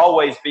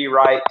always be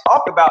right.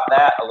 Talk about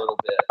that a little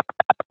bit.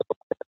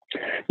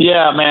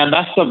 Yeah, man,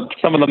 that's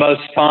some of the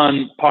most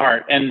fun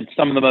part and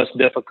some of the most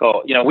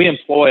difficult. We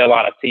employ a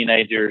lot of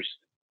teenagers.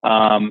 So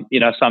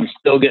I'm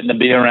still getting to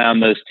be around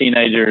those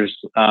teenagers,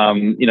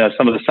 some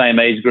of the same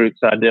age groups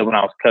I did when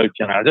I was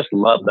coaching. I just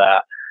love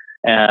that.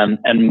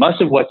 And much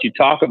of what you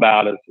talk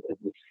about is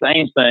the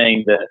same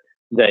thing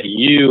that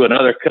you and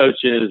other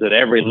coaches at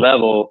every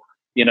level,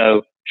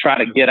 try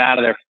to get out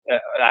of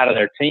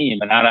their team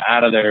and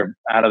out of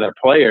their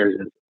players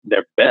is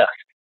their best.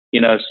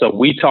 So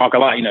we talk a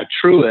lot,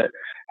 Truett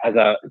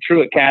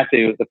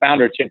Cathy, who's the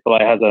founder of Chick-fil-A,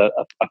 has a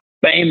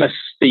famous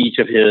speech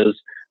of his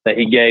that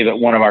he gave at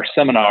one of our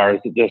seminars.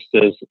 It just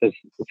it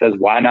says,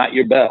 why not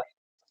your best?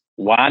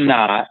 Why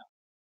not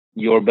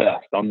your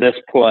best on this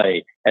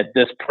play, at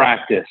this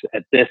practice,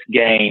 at this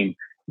game,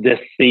 this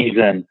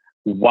season?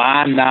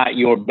 Why not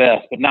your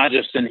best? But not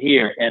just in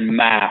here, in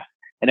math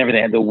and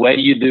everything. The way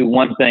you do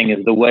one thing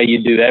is the way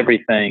you do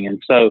everything.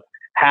 And so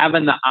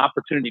having the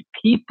opportunity,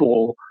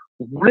 people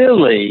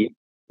really,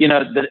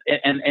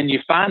 and you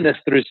find this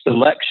through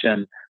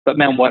selection, but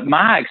man, what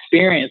my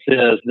experience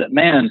is that,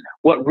 man,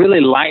 what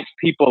really lights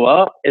people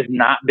up is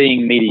not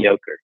being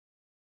mediocre.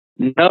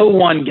 No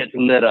one gets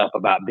lit up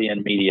about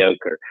being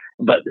mediocre,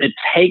 but it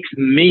takes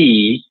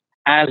me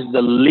as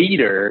the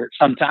leader.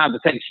 Sometimes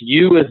it takes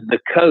you as the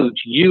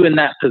coach, you in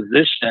that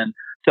position,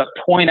 to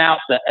point out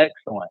the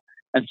excellent.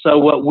 And so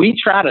what we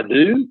try to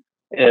do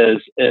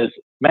is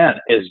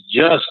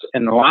just,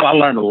 and I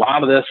learned a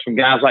lot of this from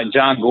guys like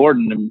John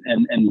Gordon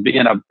and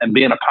being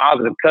a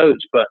positive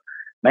coach. But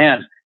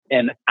man,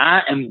 and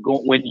I am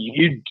going, when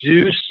you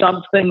do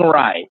something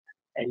right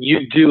and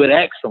you do it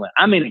excellent,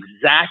 I mean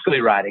exactly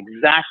right,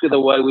 exactly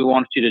the way we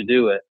want you to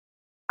do it,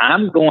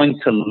 I'm going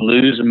to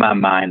lose my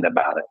mind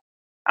about it.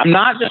 I'm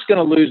not just going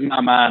to lose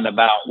my mind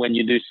about when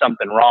you do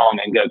something wrong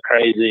and go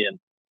crazy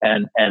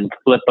and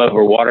flip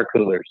over water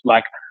coolers.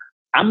 Like,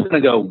 I'm going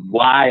to go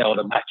wild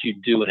about you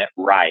doing it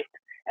right.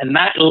 And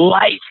that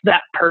lights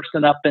that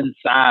person up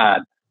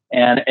inside.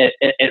 And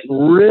it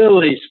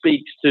really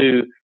speaks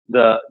to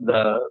the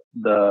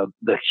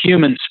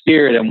human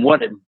spirit and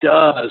what it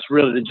does,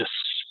 really, to just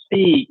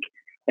speak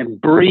and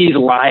breathe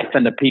life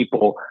into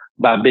people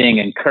by being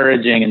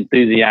encouraging,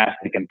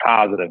 enthusiastic, and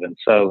positive. And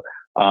so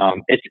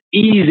it's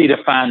easy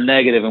to find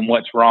negative in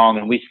what's wrong.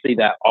 And we see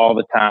that all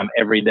the time,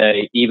 every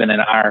day, even in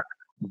our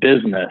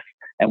business.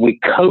 And we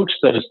coach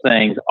those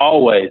things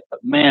always.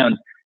 But man,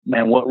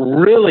 what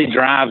really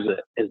drives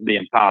it is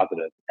being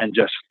positive and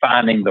just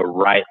finding the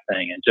right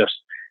thing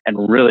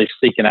and really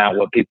seeking out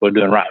what people are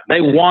doing right.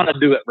 They want to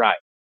do it right.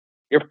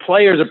 Your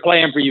players are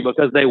playing for you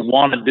because they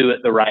want to do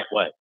it the right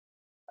way.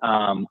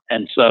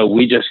 And so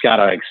we just got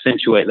to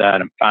accentuate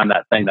that and find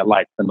that thing that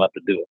lights them up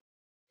to do it.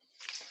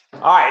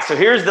 All right. So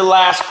here's the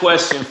last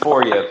question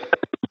for you.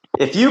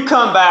 If you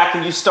come back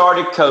and you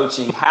started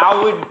coaching,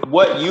 how would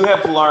what you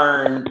have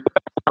learned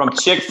from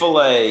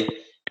Chick-fil-A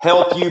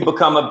help you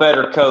become a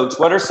better coach?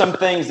 What are some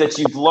things that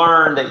you've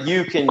learned that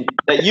you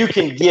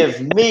can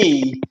give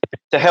me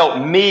to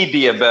help me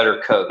be a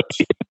better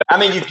coach? I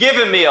mean, you've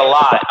given me a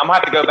lot. I'm gonna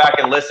have to go back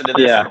and listen to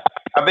this. Yeah.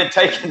 I've been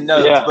taking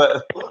notes,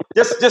 but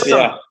just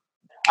some.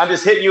 I'm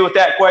just hitting you with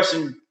that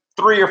question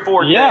 3 or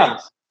 4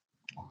 things.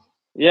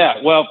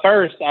 Yeah. Well,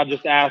 first, I'll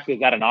just ask: is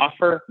that an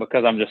offer?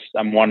 Because I need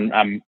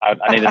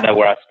to know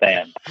where I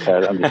stand.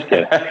 I'm just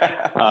kidding.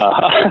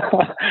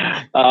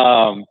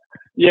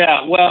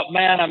 Yeah. Well,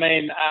 man. I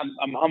mean,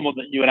 I'm humbled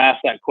that you would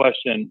ask that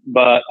question,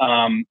 but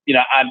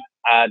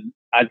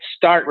I'd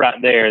start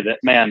right there. That,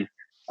 man,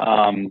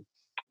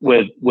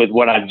 with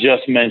what I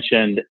just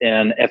mentioned,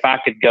 and if I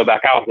could go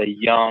back, I was a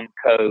young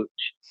coach,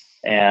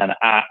 and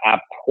I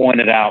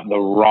pointed out the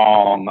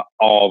wrong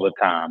all the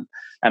time.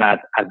 And I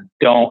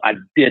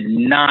did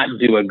not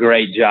do a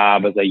great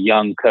job as a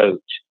young coach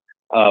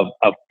of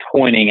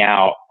pointing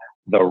out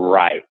the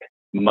right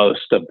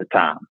most of the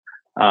time.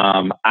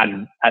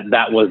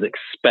 That was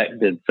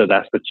expected. So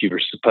that's what you were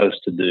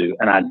supposed to do.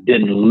 And I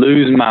didn't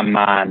lose my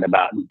mind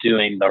about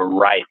doing the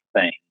right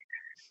thing,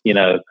 and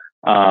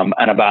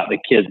about the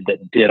kids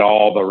that did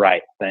all the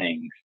right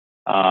things.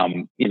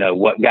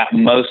 What got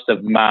most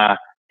of my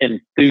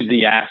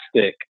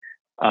enthusiastic,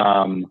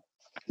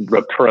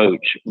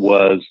 reproach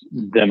was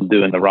them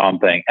doing the wrong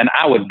thing. And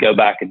I would go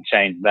back and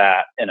change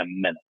that in a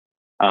minute.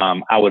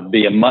 I would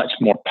be a much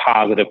more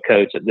positive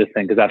coach at this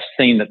thing, because I've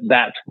seen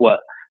that's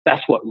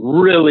what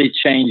really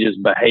changes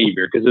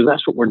behavior, because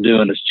that's what we're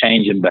doing, is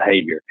changing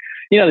behavior.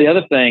 The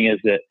other thing is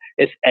that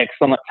it's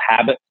excellence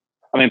habits.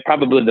 I mean,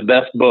 probably the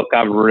best book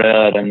I've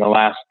read in the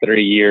last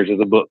 3 years is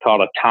a book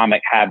called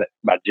Atomic Habits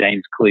by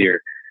James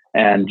Clear.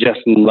 And just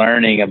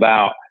learning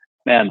about,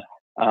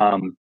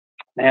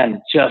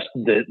 just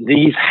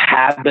these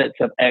habits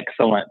of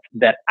excellence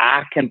that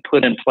I can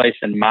put in place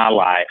in my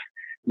life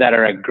that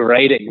are a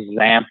great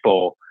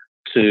example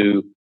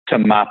to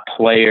my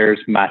players,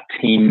 my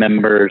team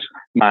members,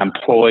 my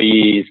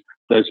employees,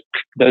 those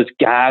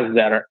guys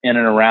that are in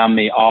and around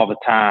me all the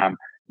time.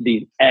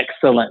 These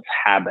excellence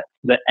habits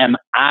that am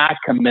I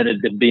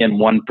committed to being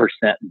 1%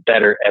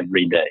 better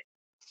every day,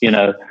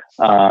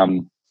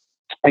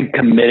 and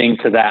committing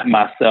to that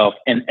myself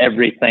in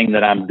everything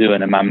that I'm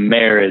doing in my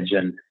marriage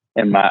and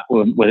in my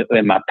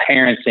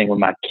parenting with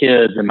my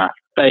kids and my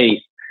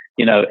faith,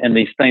 and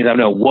these things. I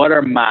know what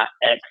are my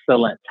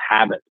excellence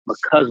habits,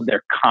 because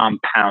they're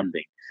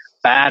compounding.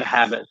 Bad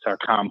habits are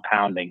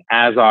compounding,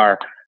 as are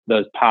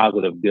those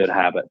positive good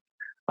habits.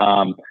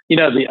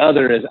 The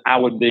other is I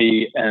would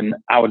be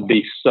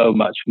so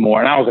much more,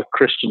 and I was a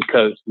Christian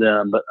coach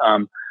then, but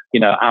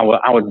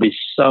I would be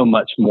so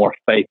much more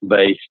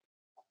faith-based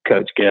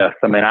Coach Guest.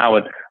 I mean,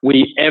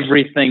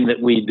 everything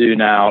that we do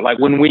now, like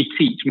when we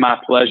teach My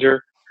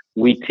Pleasure,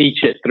 we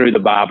teach it through the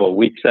Bible.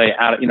 We say,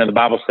 the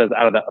Bible says,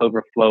 out of the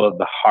overflow of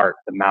the heart,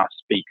 the mouth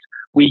speaks.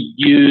 We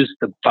use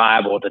the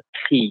Bible to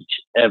teach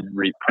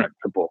every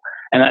principle.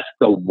 And that's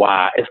the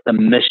why. It's the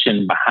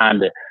mission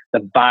behind it. The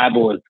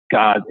Bible is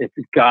God. It's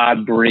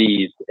God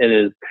breathed. It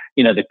is,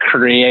 the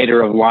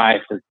creator of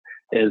life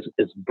is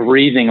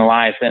breathing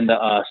life into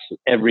us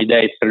every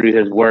day through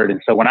his word.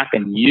 And so when I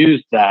can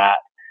use that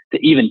to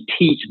even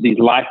teach these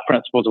life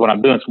principles of what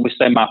I'm doing, so we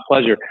say My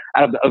Pleasure,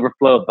 out of the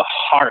overflow of the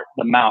heart,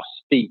 the mouth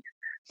speaks.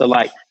 So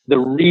like the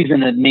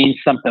reason it means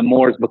something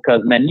more is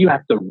because, man, you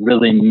have to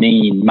really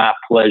mean my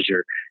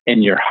pleasure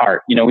in your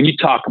heart. When you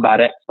talk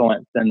about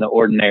excellence in the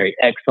ordinary,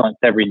 excellence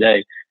every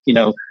day,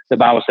 the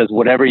Bible says,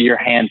 whatever your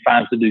hand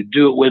finds to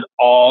do it with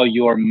all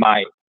your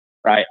might,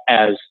 right?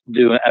 As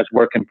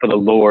working for the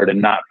Lord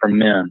and not for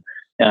men.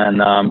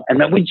 And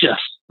then we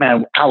just,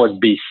 man, I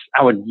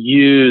would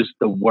use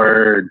the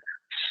word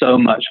so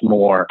much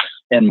more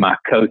in my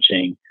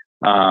coaching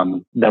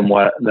than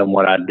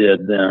what I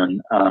did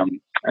then.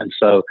 And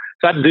so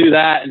I do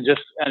that, and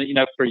just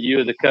for you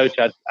as a coach,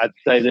 I'd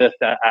say this.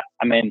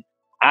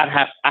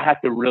 I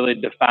have to really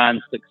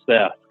define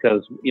success,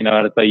 because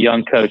as a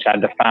young coach, I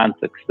define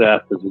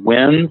success as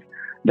wins,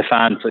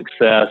 define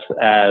success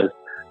as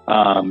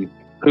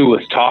who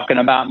was talking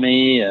about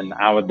me, and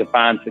I would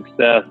define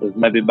success as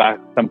maybe by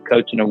some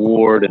coaching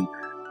award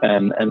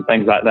and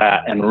things like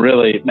that. And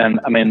really, man,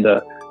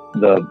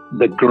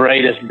 the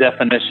greatest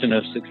definition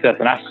of success.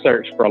 And I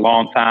searched for a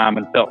long time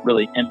and felt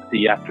really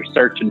empty after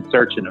searching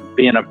and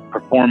being a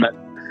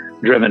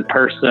performance-driven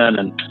person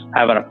and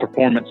having a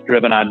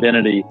performance-driven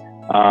identity,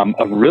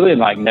 of really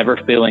like never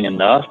feeling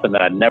enough, and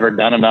that I'd never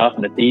done enough.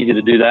 And it's easy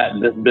to do that in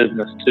this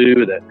business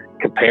too, that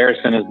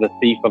comparison is the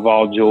thief of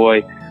all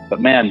joy. But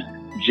man,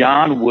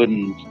 John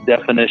Wooden's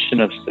definition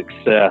of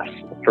success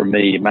for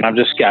me, man, I've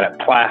just got it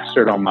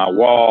plastered on my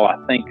wall. I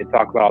think and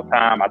talk about all the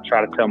time. I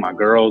try to tell my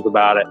girls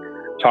about it,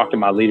 talk to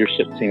my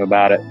leadership team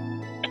about it.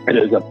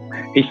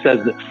 He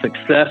says that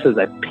success is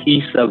a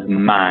peace of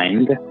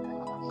mind,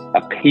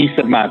 a peace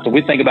of mind. So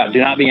we think about, do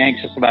not be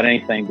anxious about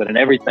anything, but in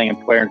everything in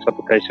prayer and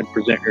supplication,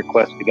 present your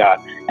request to God,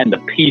 and the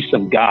peace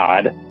of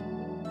God,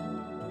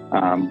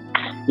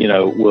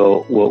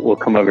 will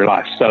come over your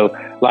life. So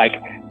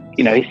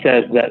he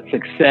says that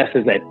success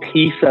is a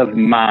peace of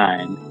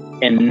mind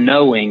in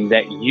knowing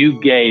that you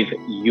gave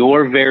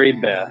your very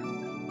best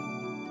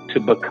to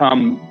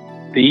become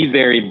the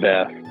very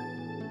best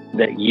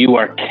that you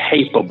are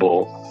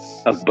capable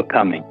of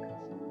becoming.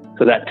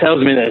 So that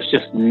tells me that it's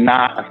just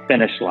not a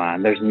finish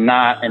line. There's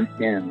not an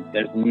end.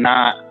 There's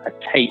not a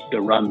tape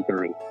to run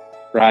through,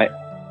 right?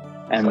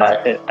 And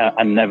right.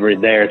 I'm never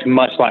there. It's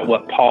much like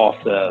what Paul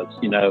says,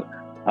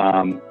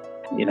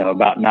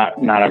 about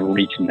not ever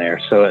reaching there.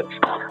 So it's,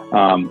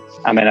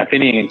 if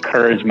any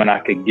encouragement I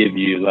could give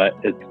you,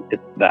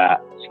 it's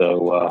that.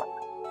 So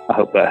I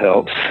hope that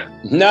helps.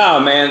 No,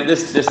 man,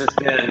 this has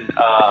been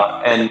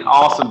an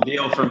awesome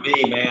deal for me,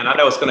 man. I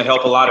know it's going to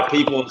help a lot of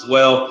people as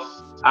well.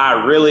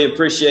 I really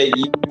appreciate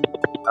you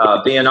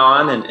being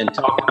on and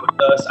talking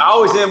with us. I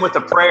always end with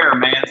a prayer,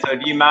 man. So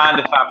do you mind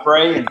if I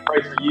pray and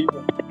pray for you?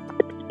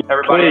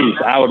 Everybody? Please,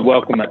 I would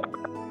welcome it.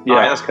 Yeah,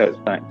 right, Coach,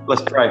 thanks.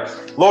 Let's pray.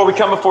 Lord, we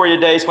come before you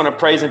today. Just want to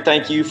praise and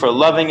thank you for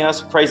loving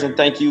us. Praise and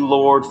thank you,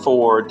 Lord,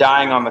 for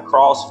dying on the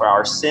cross for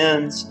our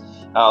sins.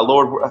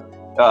 Lord,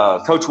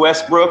 Coach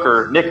Westbrook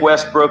or Nick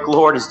Westbrook,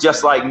 Lord, is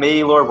just like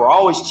me. Lord, we're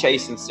always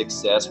chasing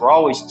success. We're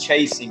always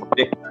chasing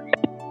victory.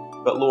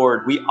 But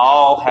Lord, we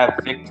all have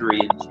victory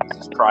in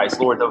Jesus Christ.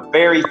 Lord, the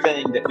very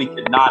thing that we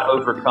could not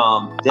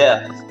overcome,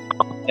 death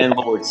and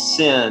Lord,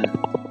 sin,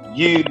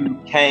 you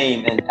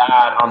came and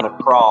died on the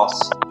cross.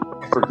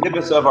 Forgive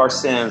us of our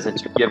sins and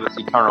to give us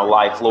eternal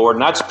life, Lord.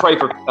 And I just pray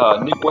for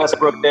Nick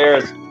Westbrook there,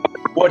 as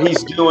what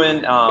he's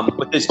doing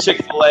with this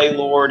Chick-fil-A,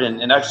 Lord.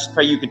 And I just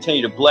pray you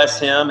continue to bless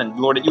him, and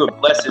Lord, that you would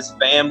bless his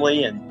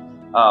family, and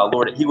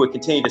Lord, that he would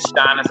continue to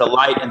shine as a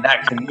light in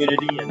that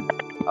community. And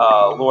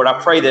Lord,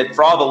 I pray that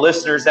for all the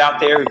listeners out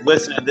there who've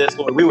listened to this,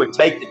 Lord, we would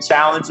take the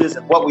challenges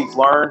and what we've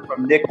learned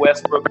from Nick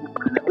Westbrook,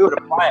 Lord, and that we would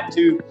apply it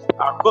to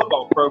our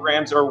football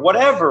programs or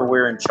whatever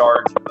we're in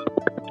charge of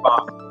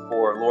responsible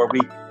for. Lord,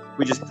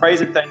 we just praise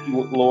and thank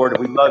you, Lord,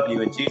 and we love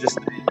you in Jesus'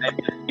 name.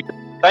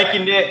 Amen. Thank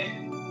you, Nick.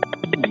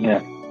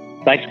 Yeah.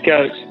 Thanks,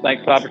 Coach.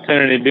 Thanks for the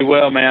opportunity. Be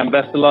well, man.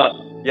 Best of luck.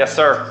 Yes,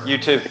 sir. You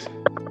too.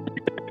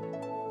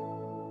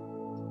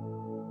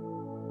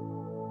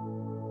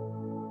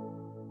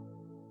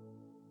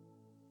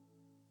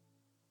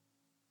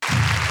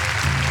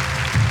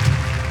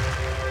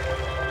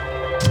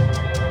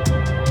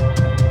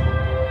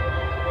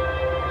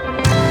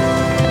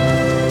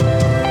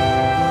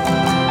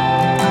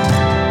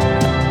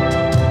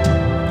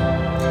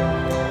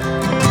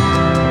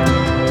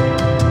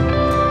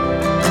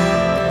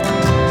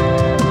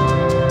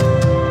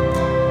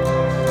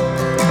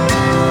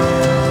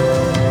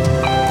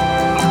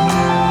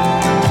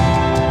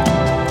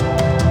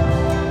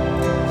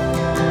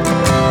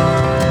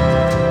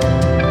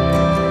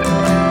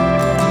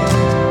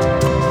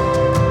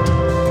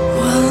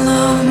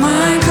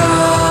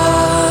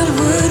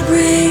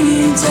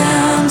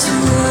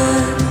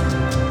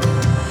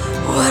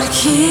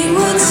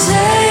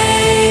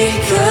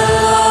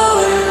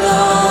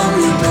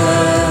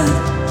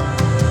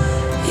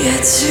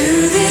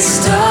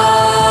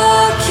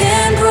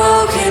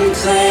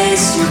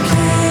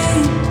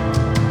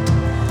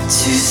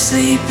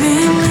 Sleep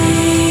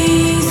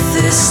beneath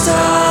the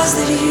stars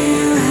that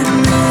you had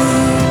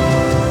made.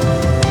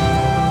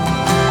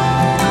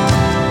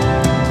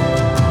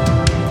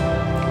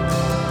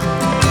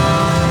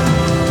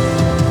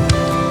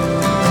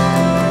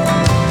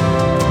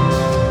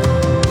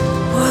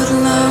 What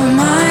love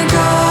my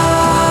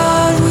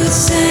God would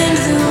send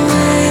the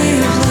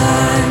way of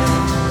life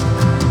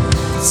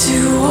to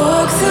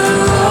walk the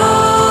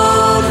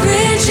road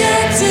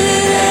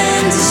rejected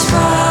and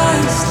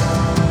despised,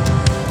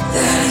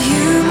 that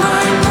you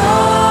might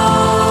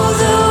know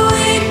the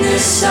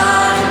weakness I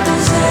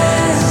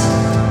possess,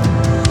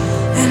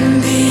 and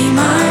be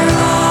my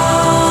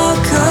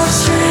rock of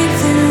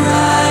strength and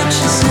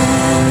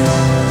righteousness.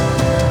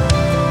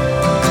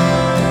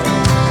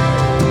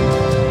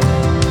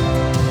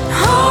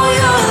 Oh,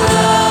 your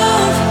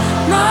love,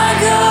 my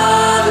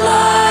God,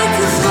 like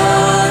a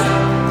flood,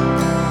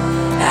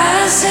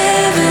 as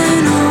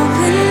heaven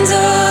opened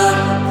up,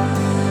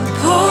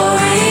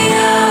 pouring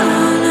out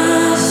on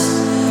us.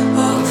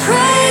 Oh,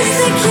 praise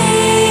the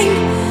King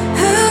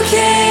who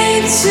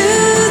came to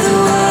the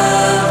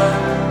world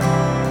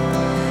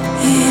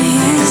in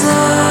his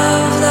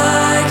love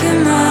like a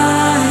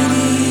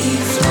mighty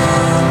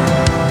flood.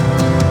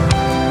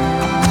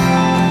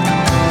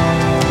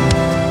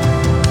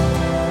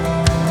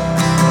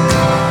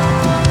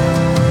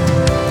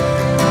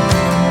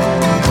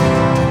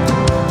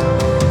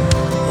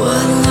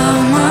 What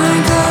love my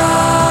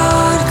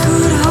God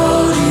could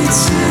hold you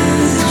to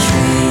the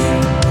tree,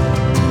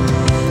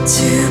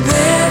 to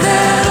bear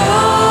that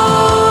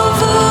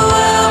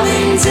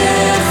overwhelming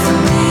debt for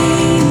me.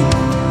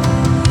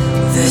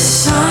 The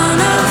Son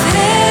of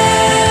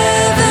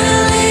Heaven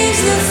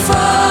leaves the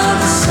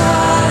Father's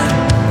side.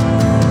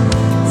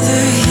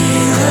 The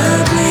healer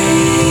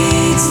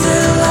bleeds, the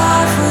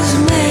life was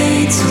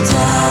made to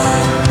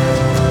die.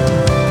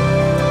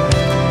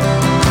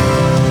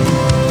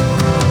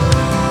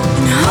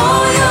 And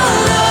oh, your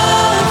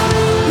love,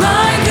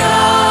 my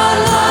God,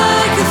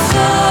 like a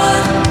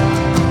flood,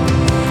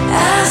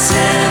 as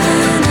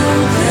heaven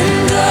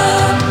opened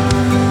up,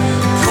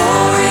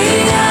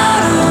 pouring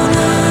out on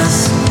us.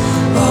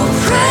 Oh,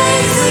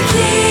 praise the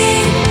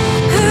King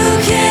who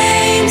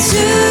came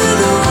to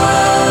the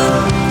world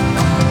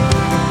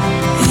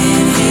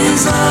in his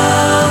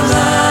love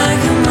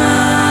like a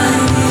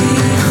mighty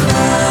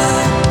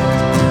flood.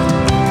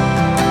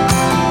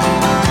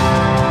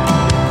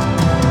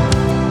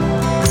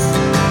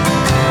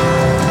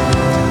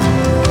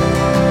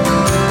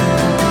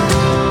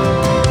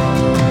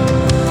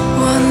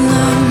 What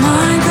love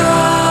my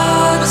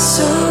God,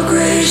 so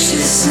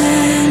gracious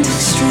and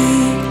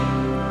extreme,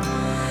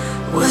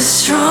 was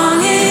strong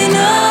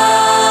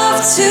enough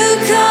to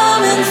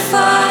come and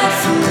fight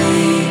for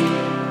me,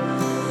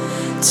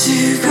 to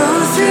go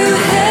through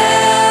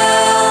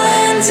hell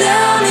and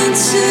down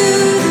into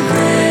the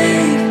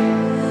grave,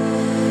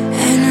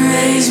 and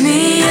raise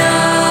me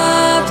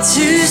up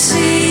to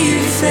see you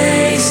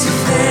face to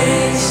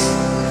face.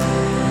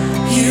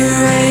 You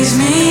raise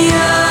me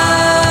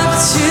up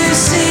to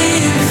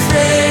see you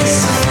face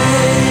to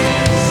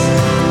face.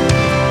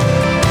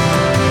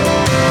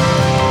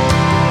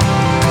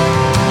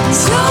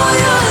 So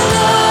your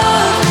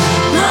love,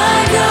 my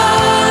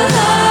God,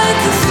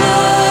 like a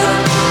flood,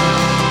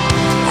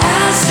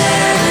 as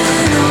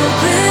heaven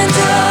opened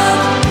up,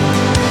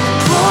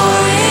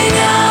 pouring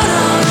out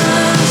on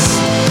us.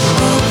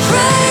 Oh,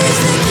 praise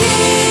the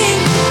King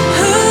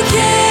who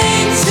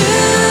came to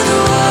the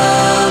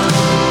world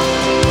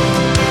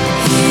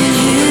in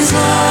his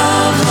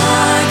love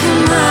like a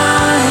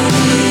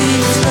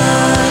mighty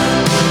flood.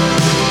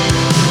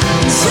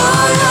 So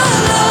your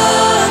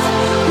love,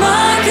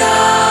 my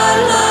God,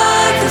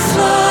 like a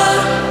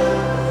flood,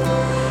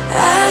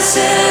 as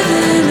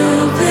heaven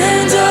opened